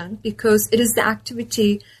action because it is the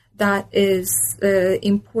activity that is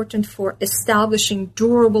important for establishing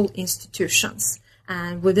durable institutions.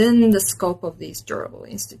 And within the scope of these durable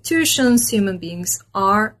institutions, human beings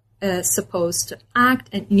are supposed to act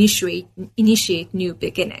and initiate new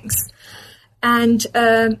beginnings. And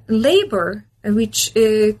labor, which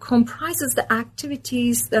comprises the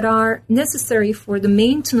activities that are necessary for the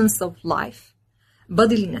maintenance of life,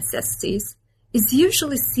 bodily necessities, is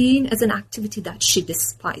usually seen as an activity that she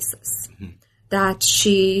despises, that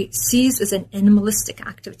she sees as an animalistic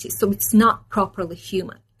activity. So it's not properly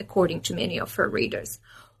human, according to many of her readers.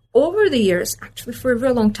 Over the years, actually for a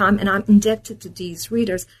very long time, and I'm indebted to these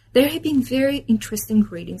readers, there have been very interesting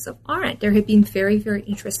readings of Arendt. There have been very, very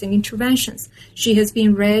interesting interventions. She has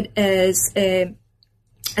been read as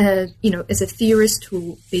as a theorist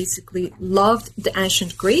who basically loved the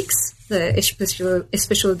ancient Greeks,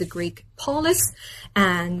 especially the Greek polis,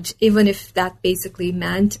 and even if that basically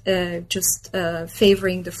meant just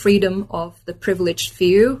favoring the freedom of the privileged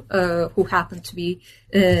few who happened to be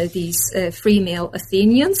these free male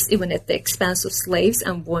Athenians, even at the expense of slaves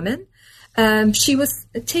and women. She was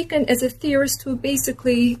taken as a theorist who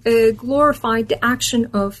basically glorified the action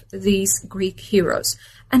of these Greek heroes.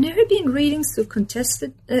 And there have been readings who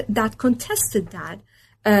contested that.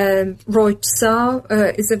 Roy Tso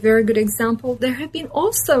is a very good example. There have been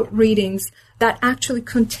also readings that actually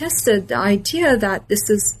contested the idea that this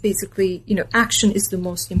is basically, action is the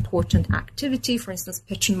most important activity. For instance,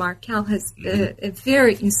 Petrin Markel has a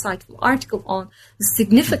very insightful article on the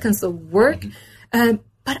significance of work.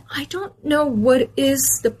 But I don't know what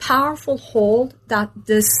is the powerful hold that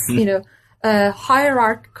this,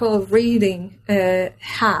 hierarchical reading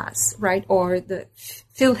has, right? Or the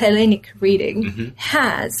Philhellenic reading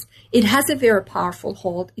has. It has a very powerful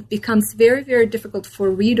hold. It becomes very, very difficult for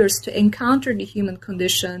readers to encounter the human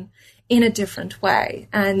condition in a different way.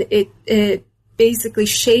 And it basically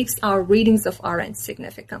shapes our readings of Arendt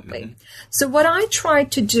significantly. So what I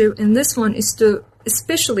tried to do in this one is to,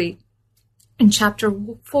 especially in chapter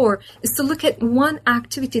 4, is to look at one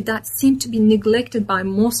activity that seemed to be neglected by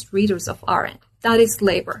most readers of Arendt. That is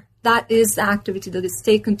labor. That is the activity that is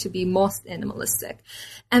taken to be most animalistic.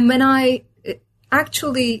 And when I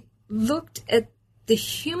actually looked at the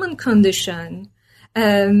human condition,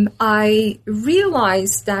 I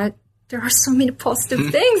realized that there are so many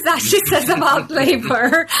positive things that she says about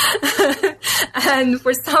labor. And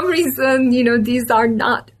for some reason, these are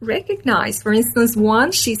not recognized. For instance,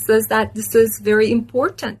 one, she says that this is very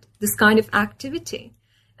important, this kind of activity.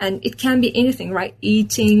 And it can be anything, right?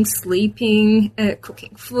 Eating, sleeping,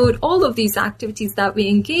 cooking food, all of these activities that we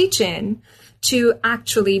engage in to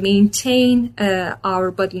actually maintain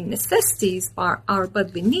our bodily necessities, our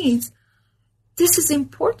bodily needs. this is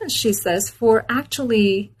important, she says, for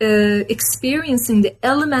actually experiencing the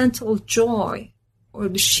elemental joy or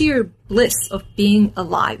the sheer bliss of being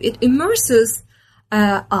alive. It immerses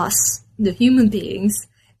us, the human beings,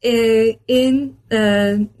 in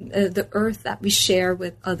the earth that we share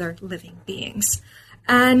with other living beings.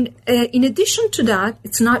 And in addition to that,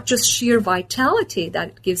 it's not just sheer vitality that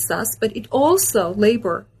it gives us, but it also,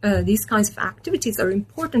 labor, these kinds of activities are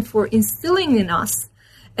important for instilling in us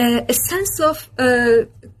a sense of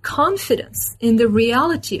confidence in the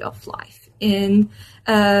reality of life. It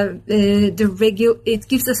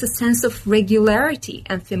gives us a sense of regularity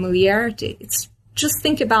and familiarity. It's just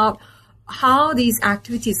think about how these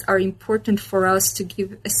activities are important for us to give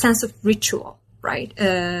a sense of ritual, right?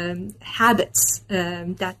 Habits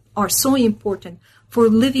that are so important for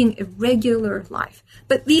living a regular life.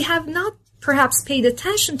 But we have not perhaps paid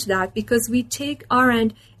attention to that because we take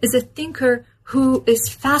Arendt as a thinker who is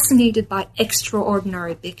fascinated by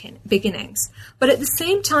extraordinary beginnings. But at the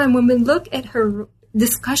same time, when we look at her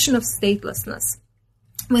discussion of statelessness,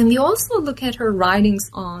 when we also look at her writings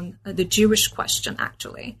on the Jewish question,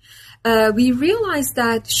 actually, we realize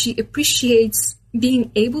that she appreciates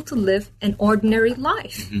being able to live an ordinary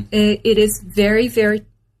life. Mm-hmm. It is very, very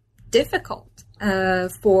difficult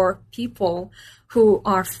for people who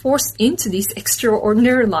are forced into these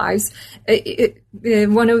extraordinary lives.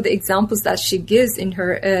 One of the examples that she gives in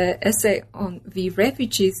her essay on the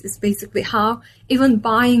refugees is basically how even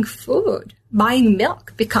buying food, buying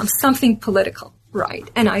milk becomes something political, right?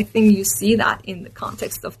 And I think you see that in the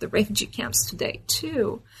context of the refugee camps today,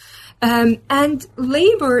 too. And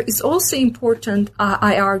labor is also important,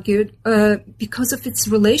 I argued, because of its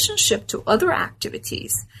relationship to other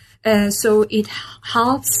activities. So it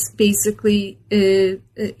helps basically in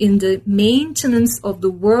the maintenance of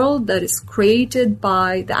the world that is created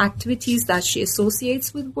by the activities that she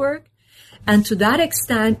associates with work. And to that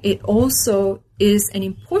extent, it also is an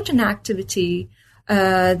important activity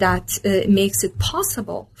that makes it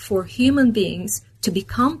possible for human beings to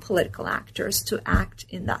become political actors, to act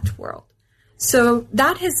in that world. So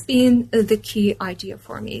that has been the key idea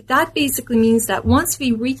for me. That basically means that once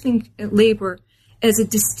we rethink labor as a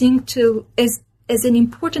distinctive, as an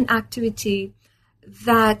important activity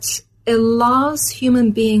that allows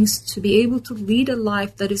human beings to be able to lead a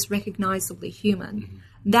life that is recognizably human, mm-hmm.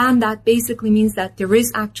 then that basically means that there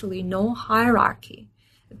is actually no hierarchy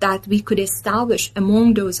that we could establish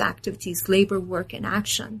among those activities, labor, work, and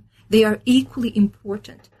action. They are equally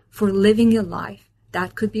important for living a life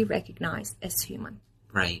that could be recognized as human.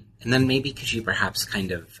 Right. And then maybe could you perhaps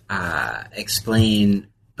kind of explain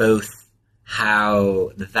both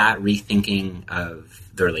how that rethinking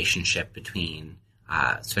of the relationship between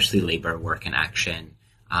especially labor, work, and action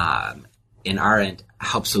in Arendt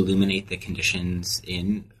helps illuminate the conditions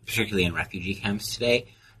particularly in refugee camps today.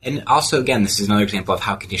 And also, again, this is another example of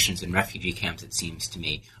how conditions in refugee camps, it seems to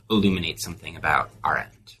me, illuminate something about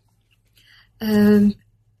Arendt.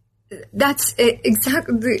 That's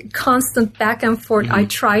exactly the constant back and forth mm-hmm. I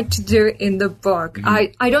tried to do in the book.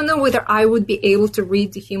 Mm-hmm. I don't know whether I would be able to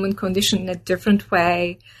read the human condition in a different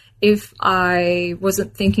way if I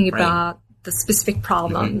wasn't thinking about the specific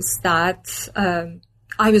problems mm-hmm. that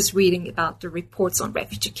I was reading about the reports on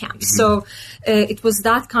refugee camps. Mm-hmm. So it was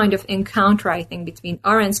that kind of encounter, I think, between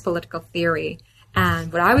Arendt's political theory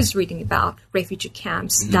and what I was reading about refugee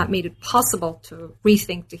camps mm-hmm. that made it possible to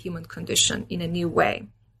rethink the human condition in a new way.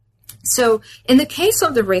 So in the case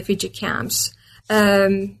of the refugee camps,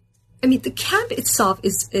 the camp itself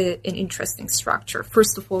is an interesting structure.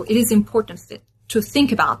 First of all, it is important to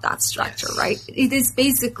think about that structure, yes. right? It is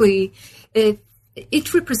basically,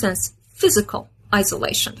 it represents physical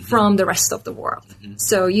isolation mm-hmm. from the rest of the world. Mm-hmm.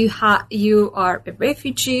 So you are a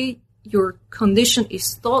refugee, your condition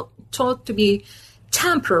is thought to be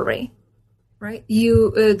temporary, right?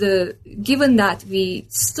 Given that we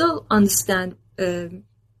still understand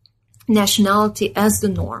nationality as the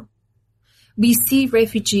norm, we see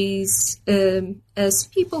refugees as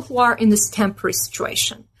people who are in this temporary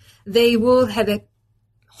situation. They will have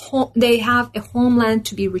they have a homeland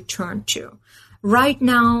to be returned to. Right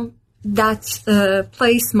now, that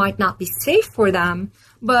place might not be safe for them,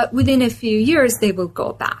 but within a few years they will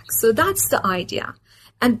go back. So that's the idea.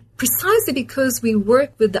 And precisely because we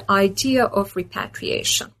work with the idea of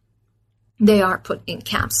repatriation, they are put in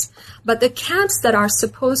camps. But the camps that are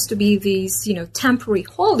supposed to be these, temporary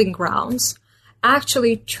holding grounds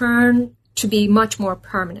actually turn to be much more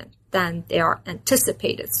permanent than they are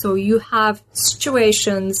anticipated. So you have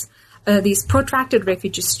situations, these protracted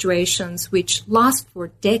refugee situations, which last for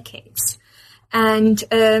decades. And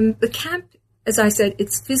the camp, as I said,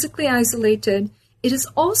 it's physically isolated. it is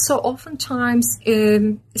also oftentimes,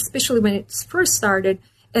 especially when it's first started,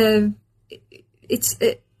 it's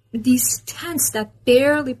these tents that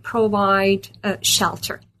barely provide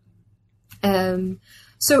shelter.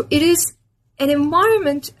 So it is an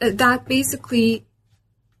environment that basically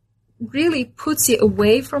really puts you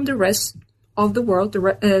away from the rest of the world.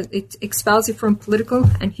 It expels you from political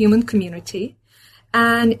and human community.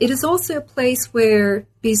 And it is also a place where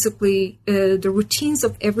basically the routines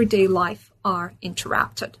of everyday life are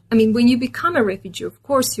interrupted. I mean, when you become a refugee, of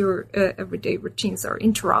course, your everyday routines are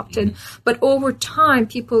interrupted. But over time,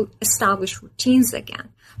 people establish routines again.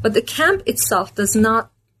 But the camp itself does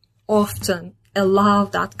not often allow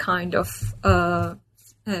that kind of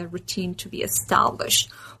routine to be established.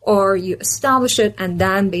 Or you establish it and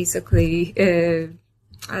then basically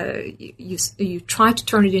you try to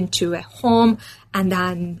turn it into a home, and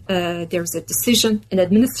then there's a decision, an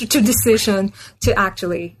administrative decision, to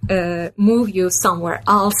actually move you somewhere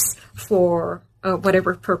else for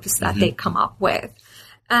whatever purpose that they come up with.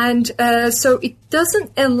 And so it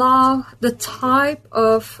doesn't allow the type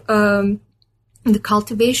of the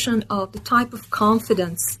cultivation of the type of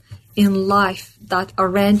confidence in life that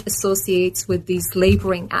Arendt associates with these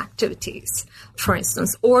laboring activities, for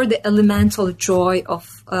instance, or the elemental joy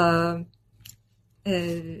of the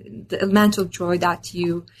elemental joy that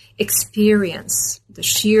you experience, the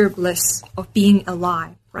sheer bliss of being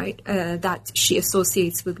alive, right? That she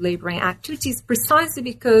associates with laboring activities, precisely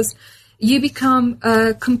because you become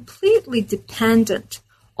completely dependent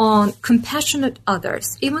on compassionate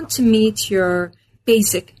others, even to meet your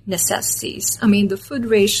basic necessities. I mean, the food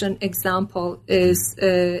ration example is,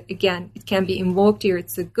 again, it can be invoked here.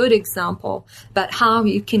 It's a good example about how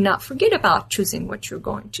you cannot forget about choosing what you're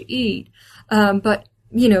going to eat. But,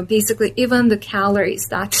 you know, basically, even the calories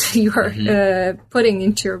that you are putting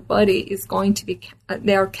into your body is going to be,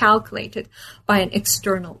 they are calculated by an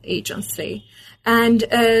external agency. And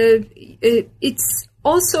it's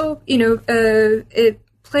also, you know, a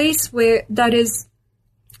place where that is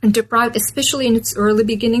deprived, especially in its early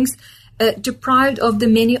beginnings, deprived of the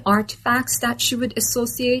many artifacts that she would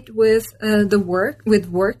associate with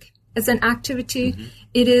work as an activity.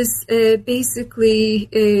 It is basically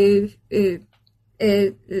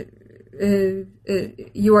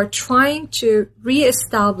you are trying to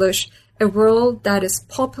reestablish a world that is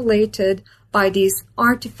populated by these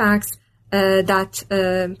artifacts that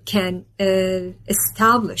can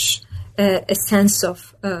establish a sense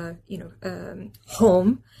of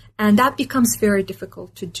home. And that becomes very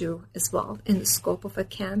difficult to do as well in the scope of a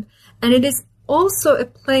camp. And it is also a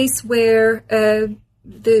place where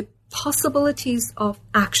the possibilities of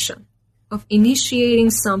action, of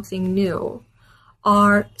initiating something new,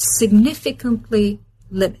 are significantly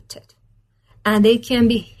limited. And they can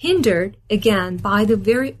be hindered, again, by the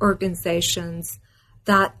very organizations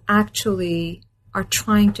that actually are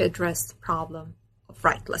trying to address the problem of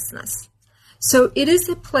rightlessness. So it is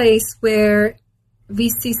a place where we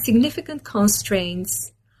see significant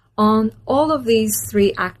constraints on all of these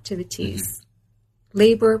three activities,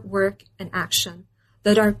 labor, work, and action,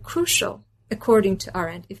 that are crucial, according to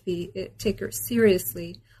Arendt, if we take her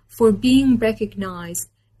seriously, for being recognized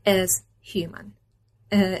as human,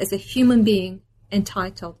 as a human being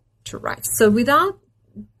entitled to rights. So without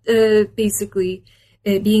basically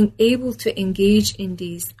being able to engage in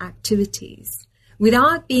these activities,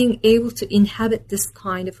 without being able to inhabit this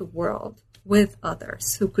kind of a world with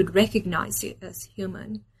others who could recognize you as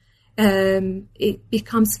human, it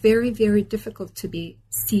becomes very, very difficult to be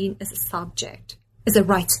seen as a subject, as a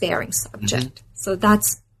rights-bearing subject. So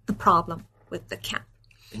that's the problem with the camp.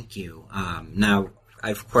 Thank you. Now, I,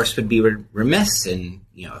 of course, would be remiss in,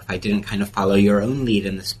 if I didn't kind of follow your own lead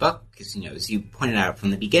in this book, because, as you pointed out from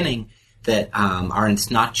the beginning, that Arendt's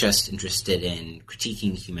not just interested in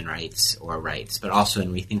critiquing human rights or rights, but also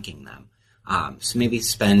in rethinking them. So maybe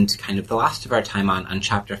spend kind of the last of our time on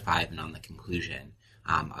Chapter 5 and on the conclusion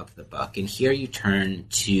of the book. And here you turn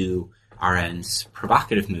to Arendt's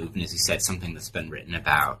provocative move, and as you said, something that's been written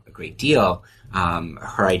about a great deal,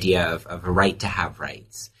 her idea of a right to have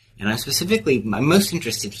rights. And I'm most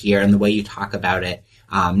interested here in the way you talk about it,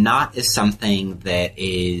 not as something that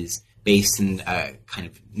is based in a kind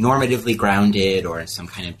of normatively grounded or in some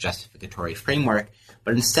kind of justificatory framework,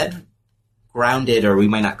 but instead grounded, or we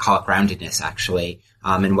might not call it groundedness actually,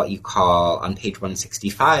 in what you call on page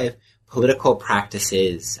 165, political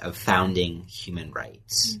practices of founding human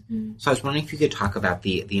rights. So I was wondering if you could talk about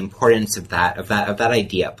the importance of that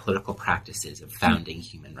idea, political practices of founding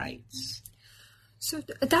human rights. So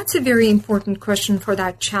that's a very important question for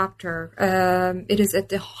that chapter. It is at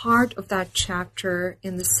the heart of that chapter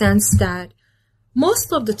in the sense that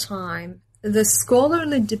most of the time the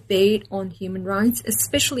scholarly debate on human rights,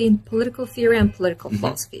 especially in political theory and political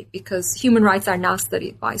philosophy, because human rights are now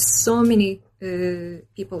studied by so many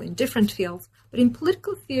people in different fields. But in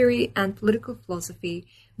political theory and political philosophy,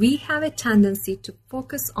 we have a tendency to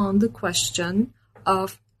focus on the question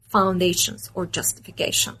of foundations or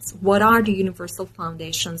justifications. What are the universal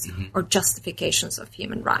foundations or justifications of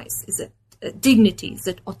human rights? Is it dignity? Is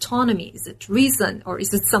it autonomy? Is it reason? Or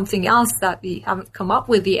is it something else that we haven't come up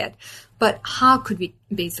with yet? But how could we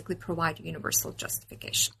basically provide a universal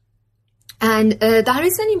justification? And that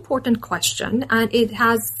is an important question, and it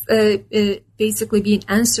has basically been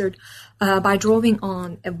answered by drawing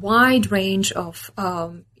on a wide range of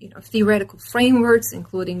theoretical frameworks,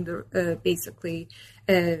 including the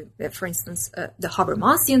for instance, the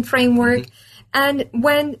Habermasian framework. And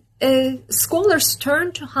when scholars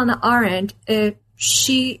turn to Hannah Arendt,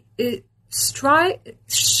 she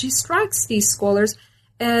strikes these scholars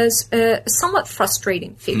as a somewhat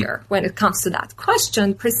frustrating figure when it comes to that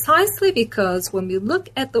question, precisely because when we look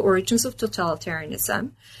at the origins of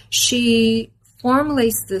totalitarianism, she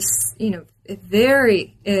formulates this, a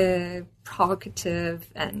very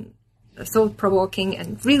provocative and thought-provoking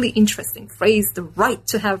and really interesting phrase, the right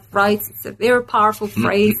to have rights. It's a very powerful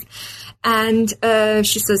phrase. And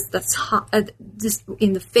she says that's how, this,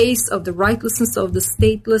 in the face of the rightlessness of the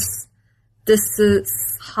stateless, this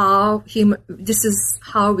is how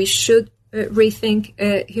we should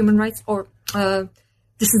rethink human rights, or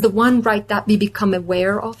this is the one right that we become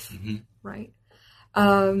aware of, right?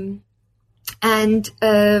 And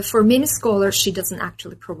for many scholars, she doesn't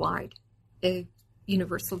actually provide a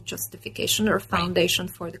universal justification or foundation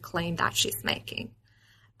for the claim that she's making.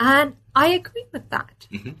 And I agree with that.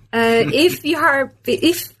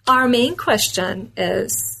 If our main question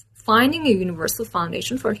is finding a universal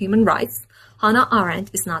foundation for human rights, Hannah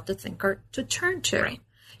Arendt is not the thinker to turn to. Right.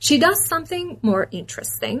 She does something more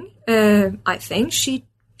interesting. I think she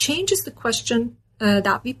changes the question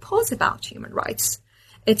that we pose about human rights.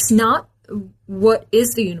 It's not what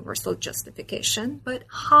is the universal justification, but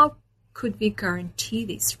how could we guarantee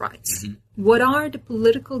these rights? What are the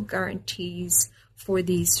political guarantees for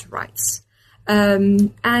these rights? So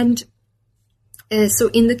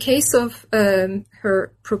in the case of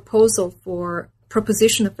her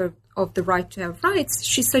proposition of the right to have rights,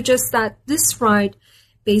 she suggests that this right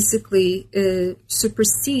basically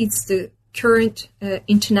supersedes the current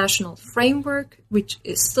international framework, which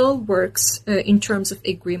still works in terms of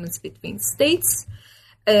agreements between states.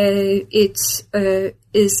 It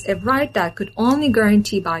is a right that could only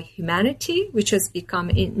guarantee by humanity, which has become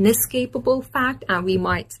an inescapable fact, and we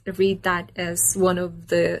might read that as one of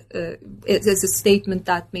the as a statement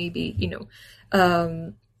that maybe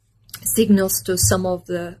signals to some of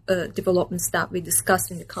the developments that we discussed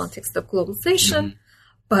in the context of globalization.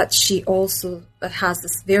 But she also has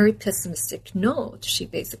this very pessimistic note. She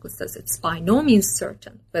basically says it's by no means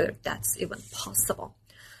certain whether that's even possible,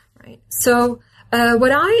 right? So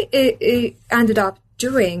what I ended up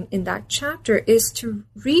doing in that chapter is to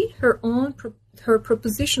read her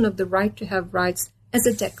proposition of the right to have rights as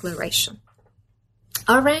a declaration.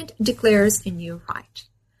 Arendt declares a new right.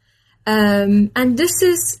 And this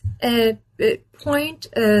is a point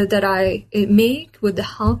that I make with the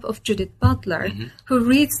help of Judith Butler, who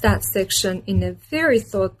reads that section in a very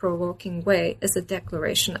thought-provoking way as a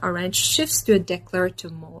declaration. Arendt shifts to a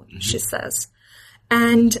declarative mode, she says.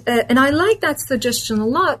 And I like that suggestion a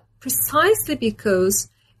lot, precisely because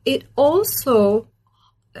it also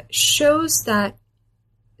shows that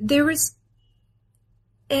there is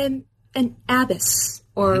an abyss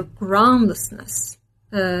or groundlessness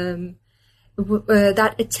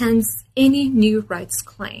that attends any new rights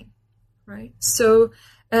claim, right? So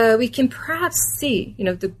we can perhaps see,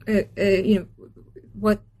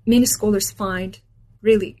 what many scholars find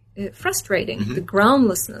really frustrating, the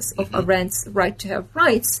groundlessness of Arendt's right to have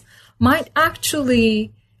rights, might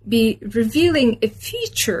actually be revealing a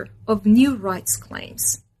feature of new rights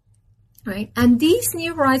claims, right? And these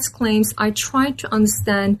new rights claims I try to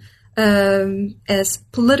understand as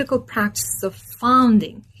political practices of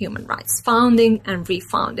founding human rights, founding and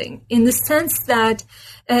refounding, in the sense that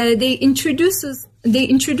they introduce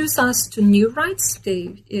us to new rights.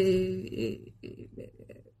 They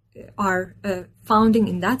are founding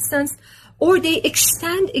in that sense, or they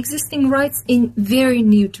extend existing rights in very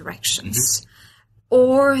new directions,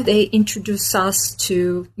 or they introduce us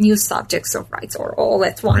to new subjects of rights, or all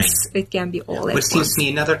at once. Right. It can be all at once. Which seems to me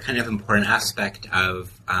another kind of important aspect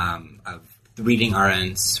of reading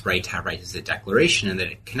Arendt's right to have rights as a declaration, and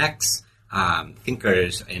that it connects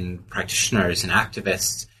thinkers and practitioners and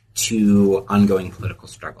activists to ongoing political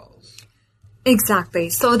struggles. Exactly.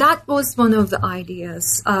 So that was one of the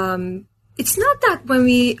ideas. It's not that when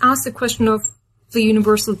we ask the question of the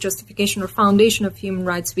universal justification or foundation of human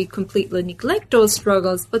rights, we completely neglect those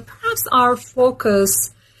struggles, but perhaps our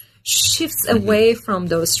focus shifts away from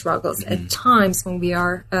those struggles at times when we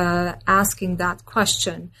are asking that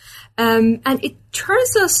question. And it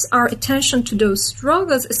turns our attention to those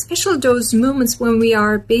struggles, especially those moments when we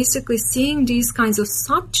are basically seeing these kinds of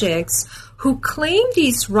subjects who claim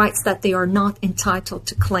these rights that they are not entitled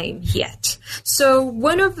to claim yet. So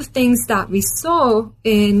one of the things that we saw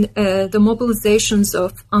in the mobilizations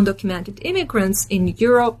of undocumented immigrants in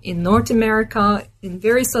Europe, in North America, in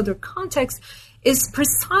various other contexts, is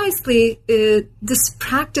precisely this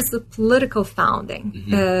practice of political founding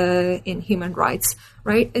in human rights,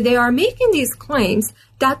 right? They are making these claims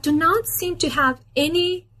that do not seem to have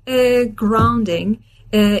any grounding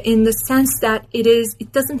in the sense that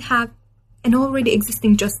it doesn't have an already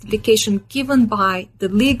existing justification given by the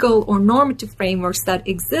legal or normative frameworks that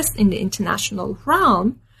exist in the international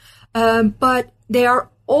realm. But they are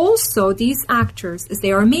also, these actors, as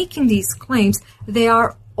they are making these claims, they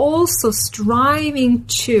are also striving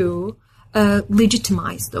to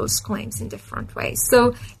legitimize those claims in different ways.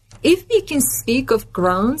 So if we can speak of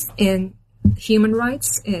grounds in human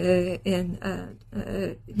rights, they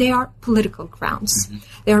are political grounds.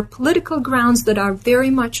 They are political grounds that are very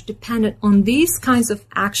much dependent on these kinds of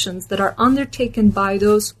actions that are undertaken by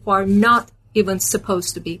those who are not even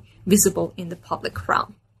supposed to be visible in the public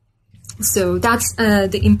realm. So that's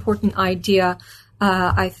the important idea,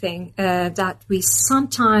 I think, that we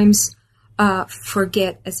sometimes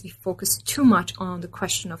forget as we focus too much on the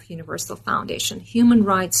question of universal foundation. Human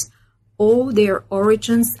rights owe their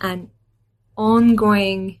origins and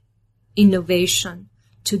ongoing innovation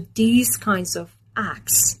to these kinds of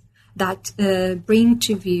acts that bring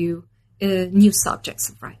to view new subjects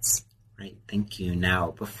of rights. Right. Thank you.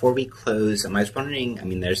 Now, before we close, I was wondering,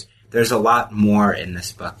 there's a lot more in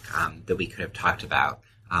this book that we could have talked about,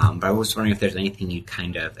 but I was wondering if there's anything you'd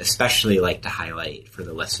kind of especially like to highlight for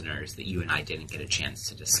the listeners that you and I didn't get a chance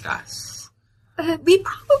to discuss. We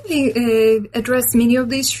probably addressed many of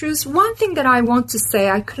these issues. One thing that I want to say,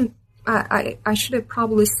 I should have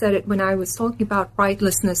probably said it when I was talking about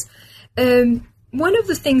rightlessness. One of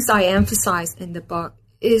the things I emphasize in the book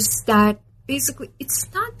is that basically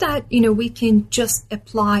it's not that, we can just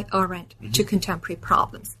apply Arendt to contemporary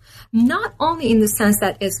problems. Not only in the sense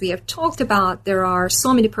that, as we have talked about, there are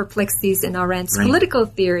so many perplexities in Arendt's political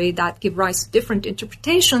theory that give rise to different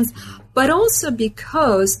interpretations, but also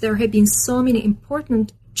because there have been so many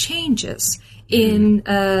important changes in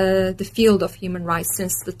the field of human rights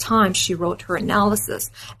since the time she wrote her analysis.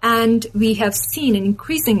 And we have seen an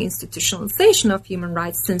increasing institutionalization of human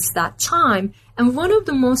rights since that time. And one of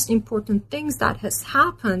the most important things that has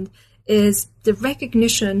happened is the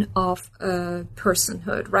recognition of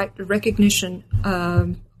personhood, right? The recognition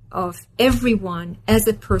of everyone as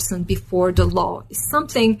a person before the law is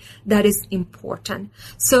something that is important.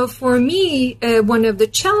 So for me, one of the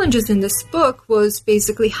challenges in this book was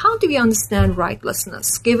basically how do we understand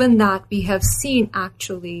rightlessness, given that we have seen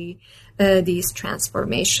actually these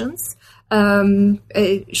transformations.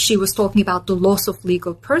 She was talking about the loss of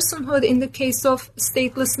legal personhood in the case of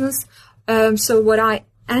statelessness. So what I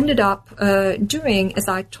ended up doing as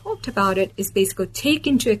I talked about it is basically take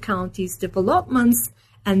into account these developments,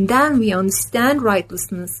 and then we understand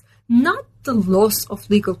rightlessness, not the loss of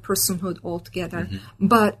legal personhood altogether,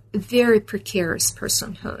 but very precarious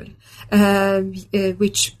personhood,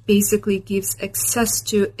 which basically gives access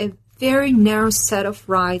to a very narrow set of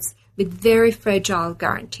rights with very fragile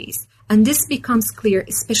guarantees. And this becomes clear,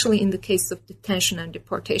 especially in the case of detention and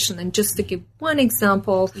deportation. And just to give one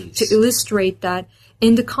example to illustrate that,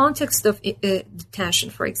 in the context of detention,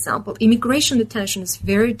 for example, immigration detention is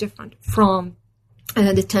very different from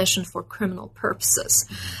detention for criminal purposes.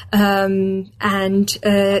 And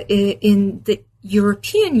in the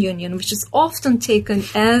European Union, which is often taken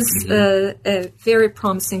as a very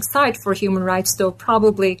promising site for human rights, though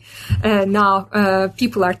probably now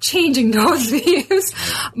people are changing those views.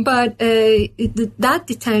 But that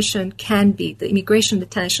detention the immigration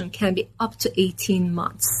detention can be up to 18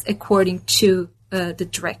 months, according to the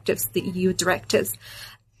directives, the EU directives.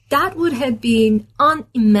 That would have been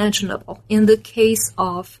unimaginable in the case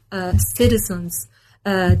of citizens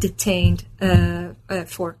detained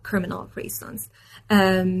for criminal reasons.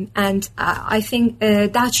 And I think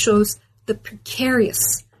that shows the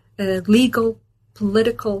precarious legal,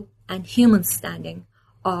 political, and human standing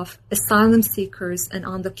of asylum seekers and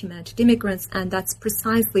undocumented immigrants. And that's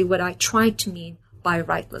precisely what I try to mean by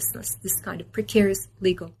rightlessness, this kind of precarious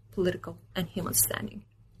legal, political, and human standing.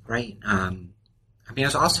 Right. I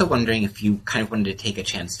was also wondering if you kind of wanted to take a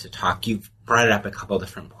chance to talk. You've brought it up a couple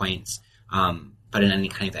different points, but in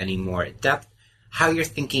any more depth, how you're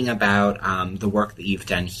thinking about the work that you've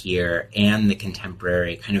done here and the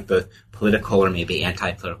contemporary kind of both political or maybe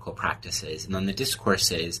anti-political practices, and then the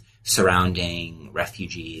discourses surrounding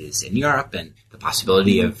refugees in Europe and the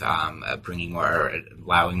possibility of bringing more or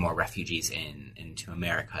allowing more refugees into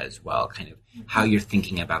America as well. Kind of how you're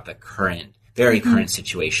thinking about the very current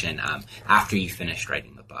situation after you finished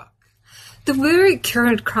writing the book. The very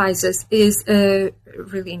current crisis is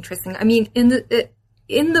really interesting. I mean, in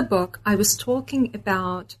the book, I was talking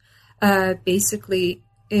about basically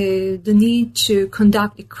the need to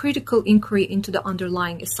conduct a critical inquiry into the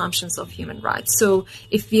underlying assumptions of human rights. So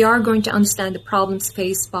if we are going to understand the problems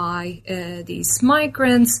faced by these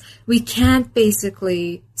migrants, we can't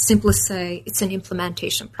basically simply say it's an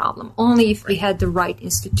implementation problem. Only if we had the right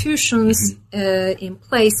institutions in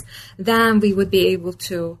place, then we would be able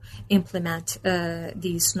to implement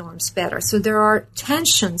these norms better. So there are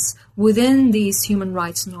tensions within these human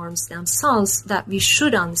rights norms themselves that we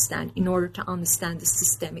should understand in order to understand the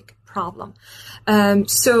systemic problem.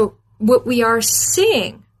 So what we are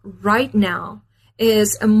seeing right now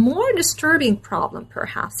is a more disturbing problem,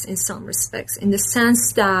 perhaps, in some respects, in the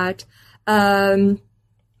sense that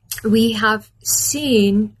we have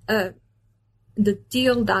seen the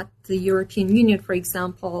deal that the European Union, for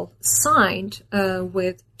example, signed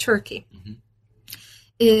with Turkey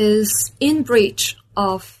is in breach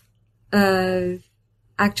of the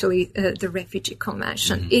Refugee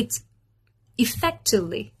Convention. It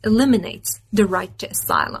effectively eliminates the right to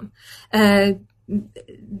asylum.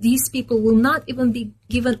 These people will not even be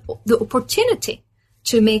given the opportunity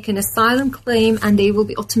to make an asylum claim, and they will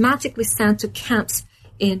be automatically sent to camps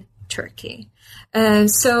in Turkey.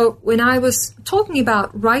 So when I was talking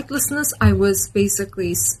about rightlessness, I was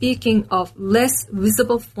basically speaking of less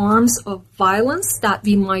visible forms of violence that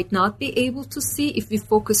we might not be able to see if we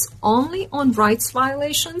focus only on rights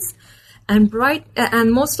violations. And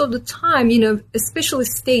most of the time, especially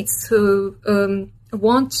states who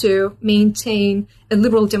want to maintain a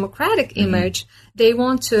liberal democratic image, they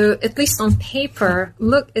want to, at least on paper,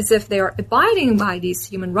 look as if they are abiding by these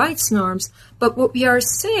human rights norms. But what we are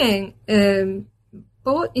seeing,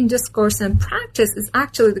 both in discourse and practice, is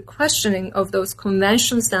actually the questioning of those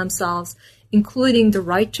conventions themselves, including the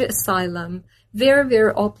right to asylum, very,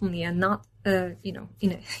 very openly and not, in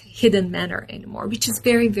a hidden manner anymore, which is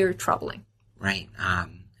very, very troubling. Right.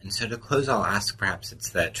 And so to close, I'll ask, perhaps it's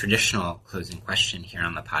the traditional closing question here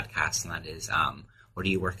on the podcast, and that is, what are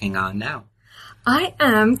you working on now? I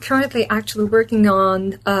am currently actually working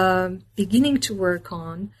on, beginning to work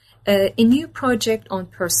on, a new project on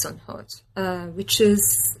personhood, which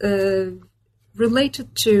is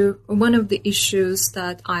related to one of the issues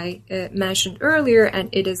that I mentioned earlier, and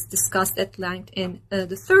it is discussed at length in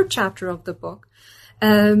the third chapter of the book,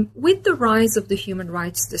 with the rise of the human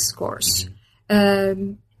rights discourse.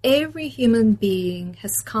 Every human being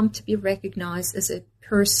has come to be recognized as a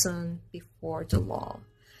person before the law.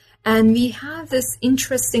 And we have this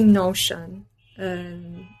interesting notion,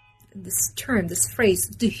 this term, this phrase,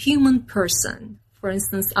 the human person. For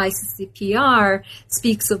instance, ICCPR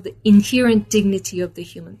speaks of the inherent dignity of the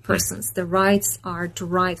human persons. The rights are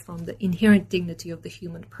derived from the inherent dignity of the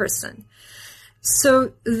human person.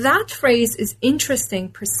 So that phrase is interesting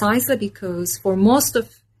precisely because for most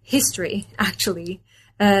of history, actually,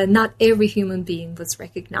 not every human being was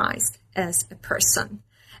recognized as a person.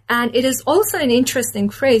 And it is also an interesting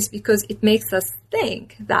phrase because it makes us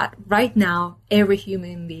think that right now every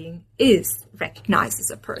human being is recognized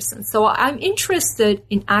as a person. So I'm interested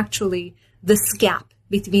in actually this gap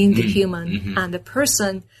between the human and the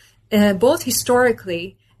person, both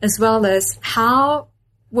historically as well as how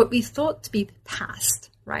what we thought to be the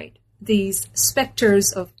past, right? These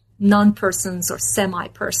specters of non-persons or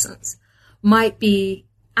semi-persons might be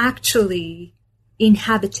actually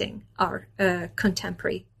inhabiting our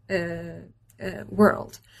contemporary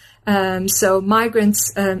world. So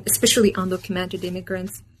migrants, especially undocumented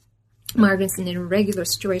immigrants, migrants in an irregular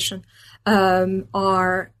situation,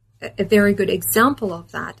 are a very good example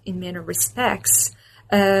of that in many respects.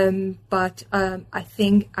 But I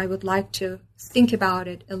think I would like to think about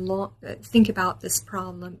it think about this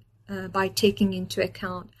problem by taking into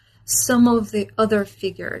account some of the other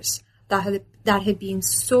figures that have been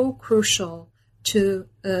so crucial to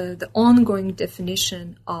the ongoing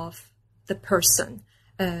definition of the person,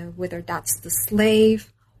 whether that's the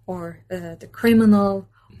slave or the criminal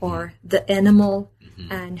or the animal,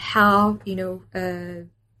 and how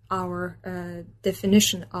our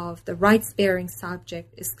definition of the rights-bearing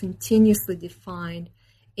subject is continuously defined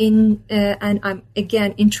and I'm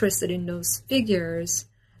again interested in those figures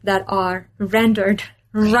that are rendered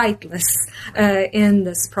rightless in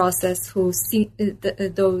this process, who see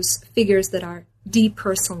those figures that are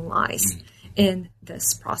depersonalized in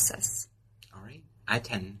this process. All right.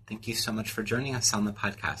 Ayten, thank you so much for joining us on the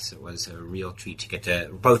podcast. It was a real treat to get to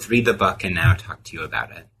both read the book and now talk to you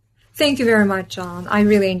about it. Thank you very much, John. I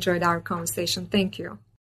really enjoyed our conversation. Thank you.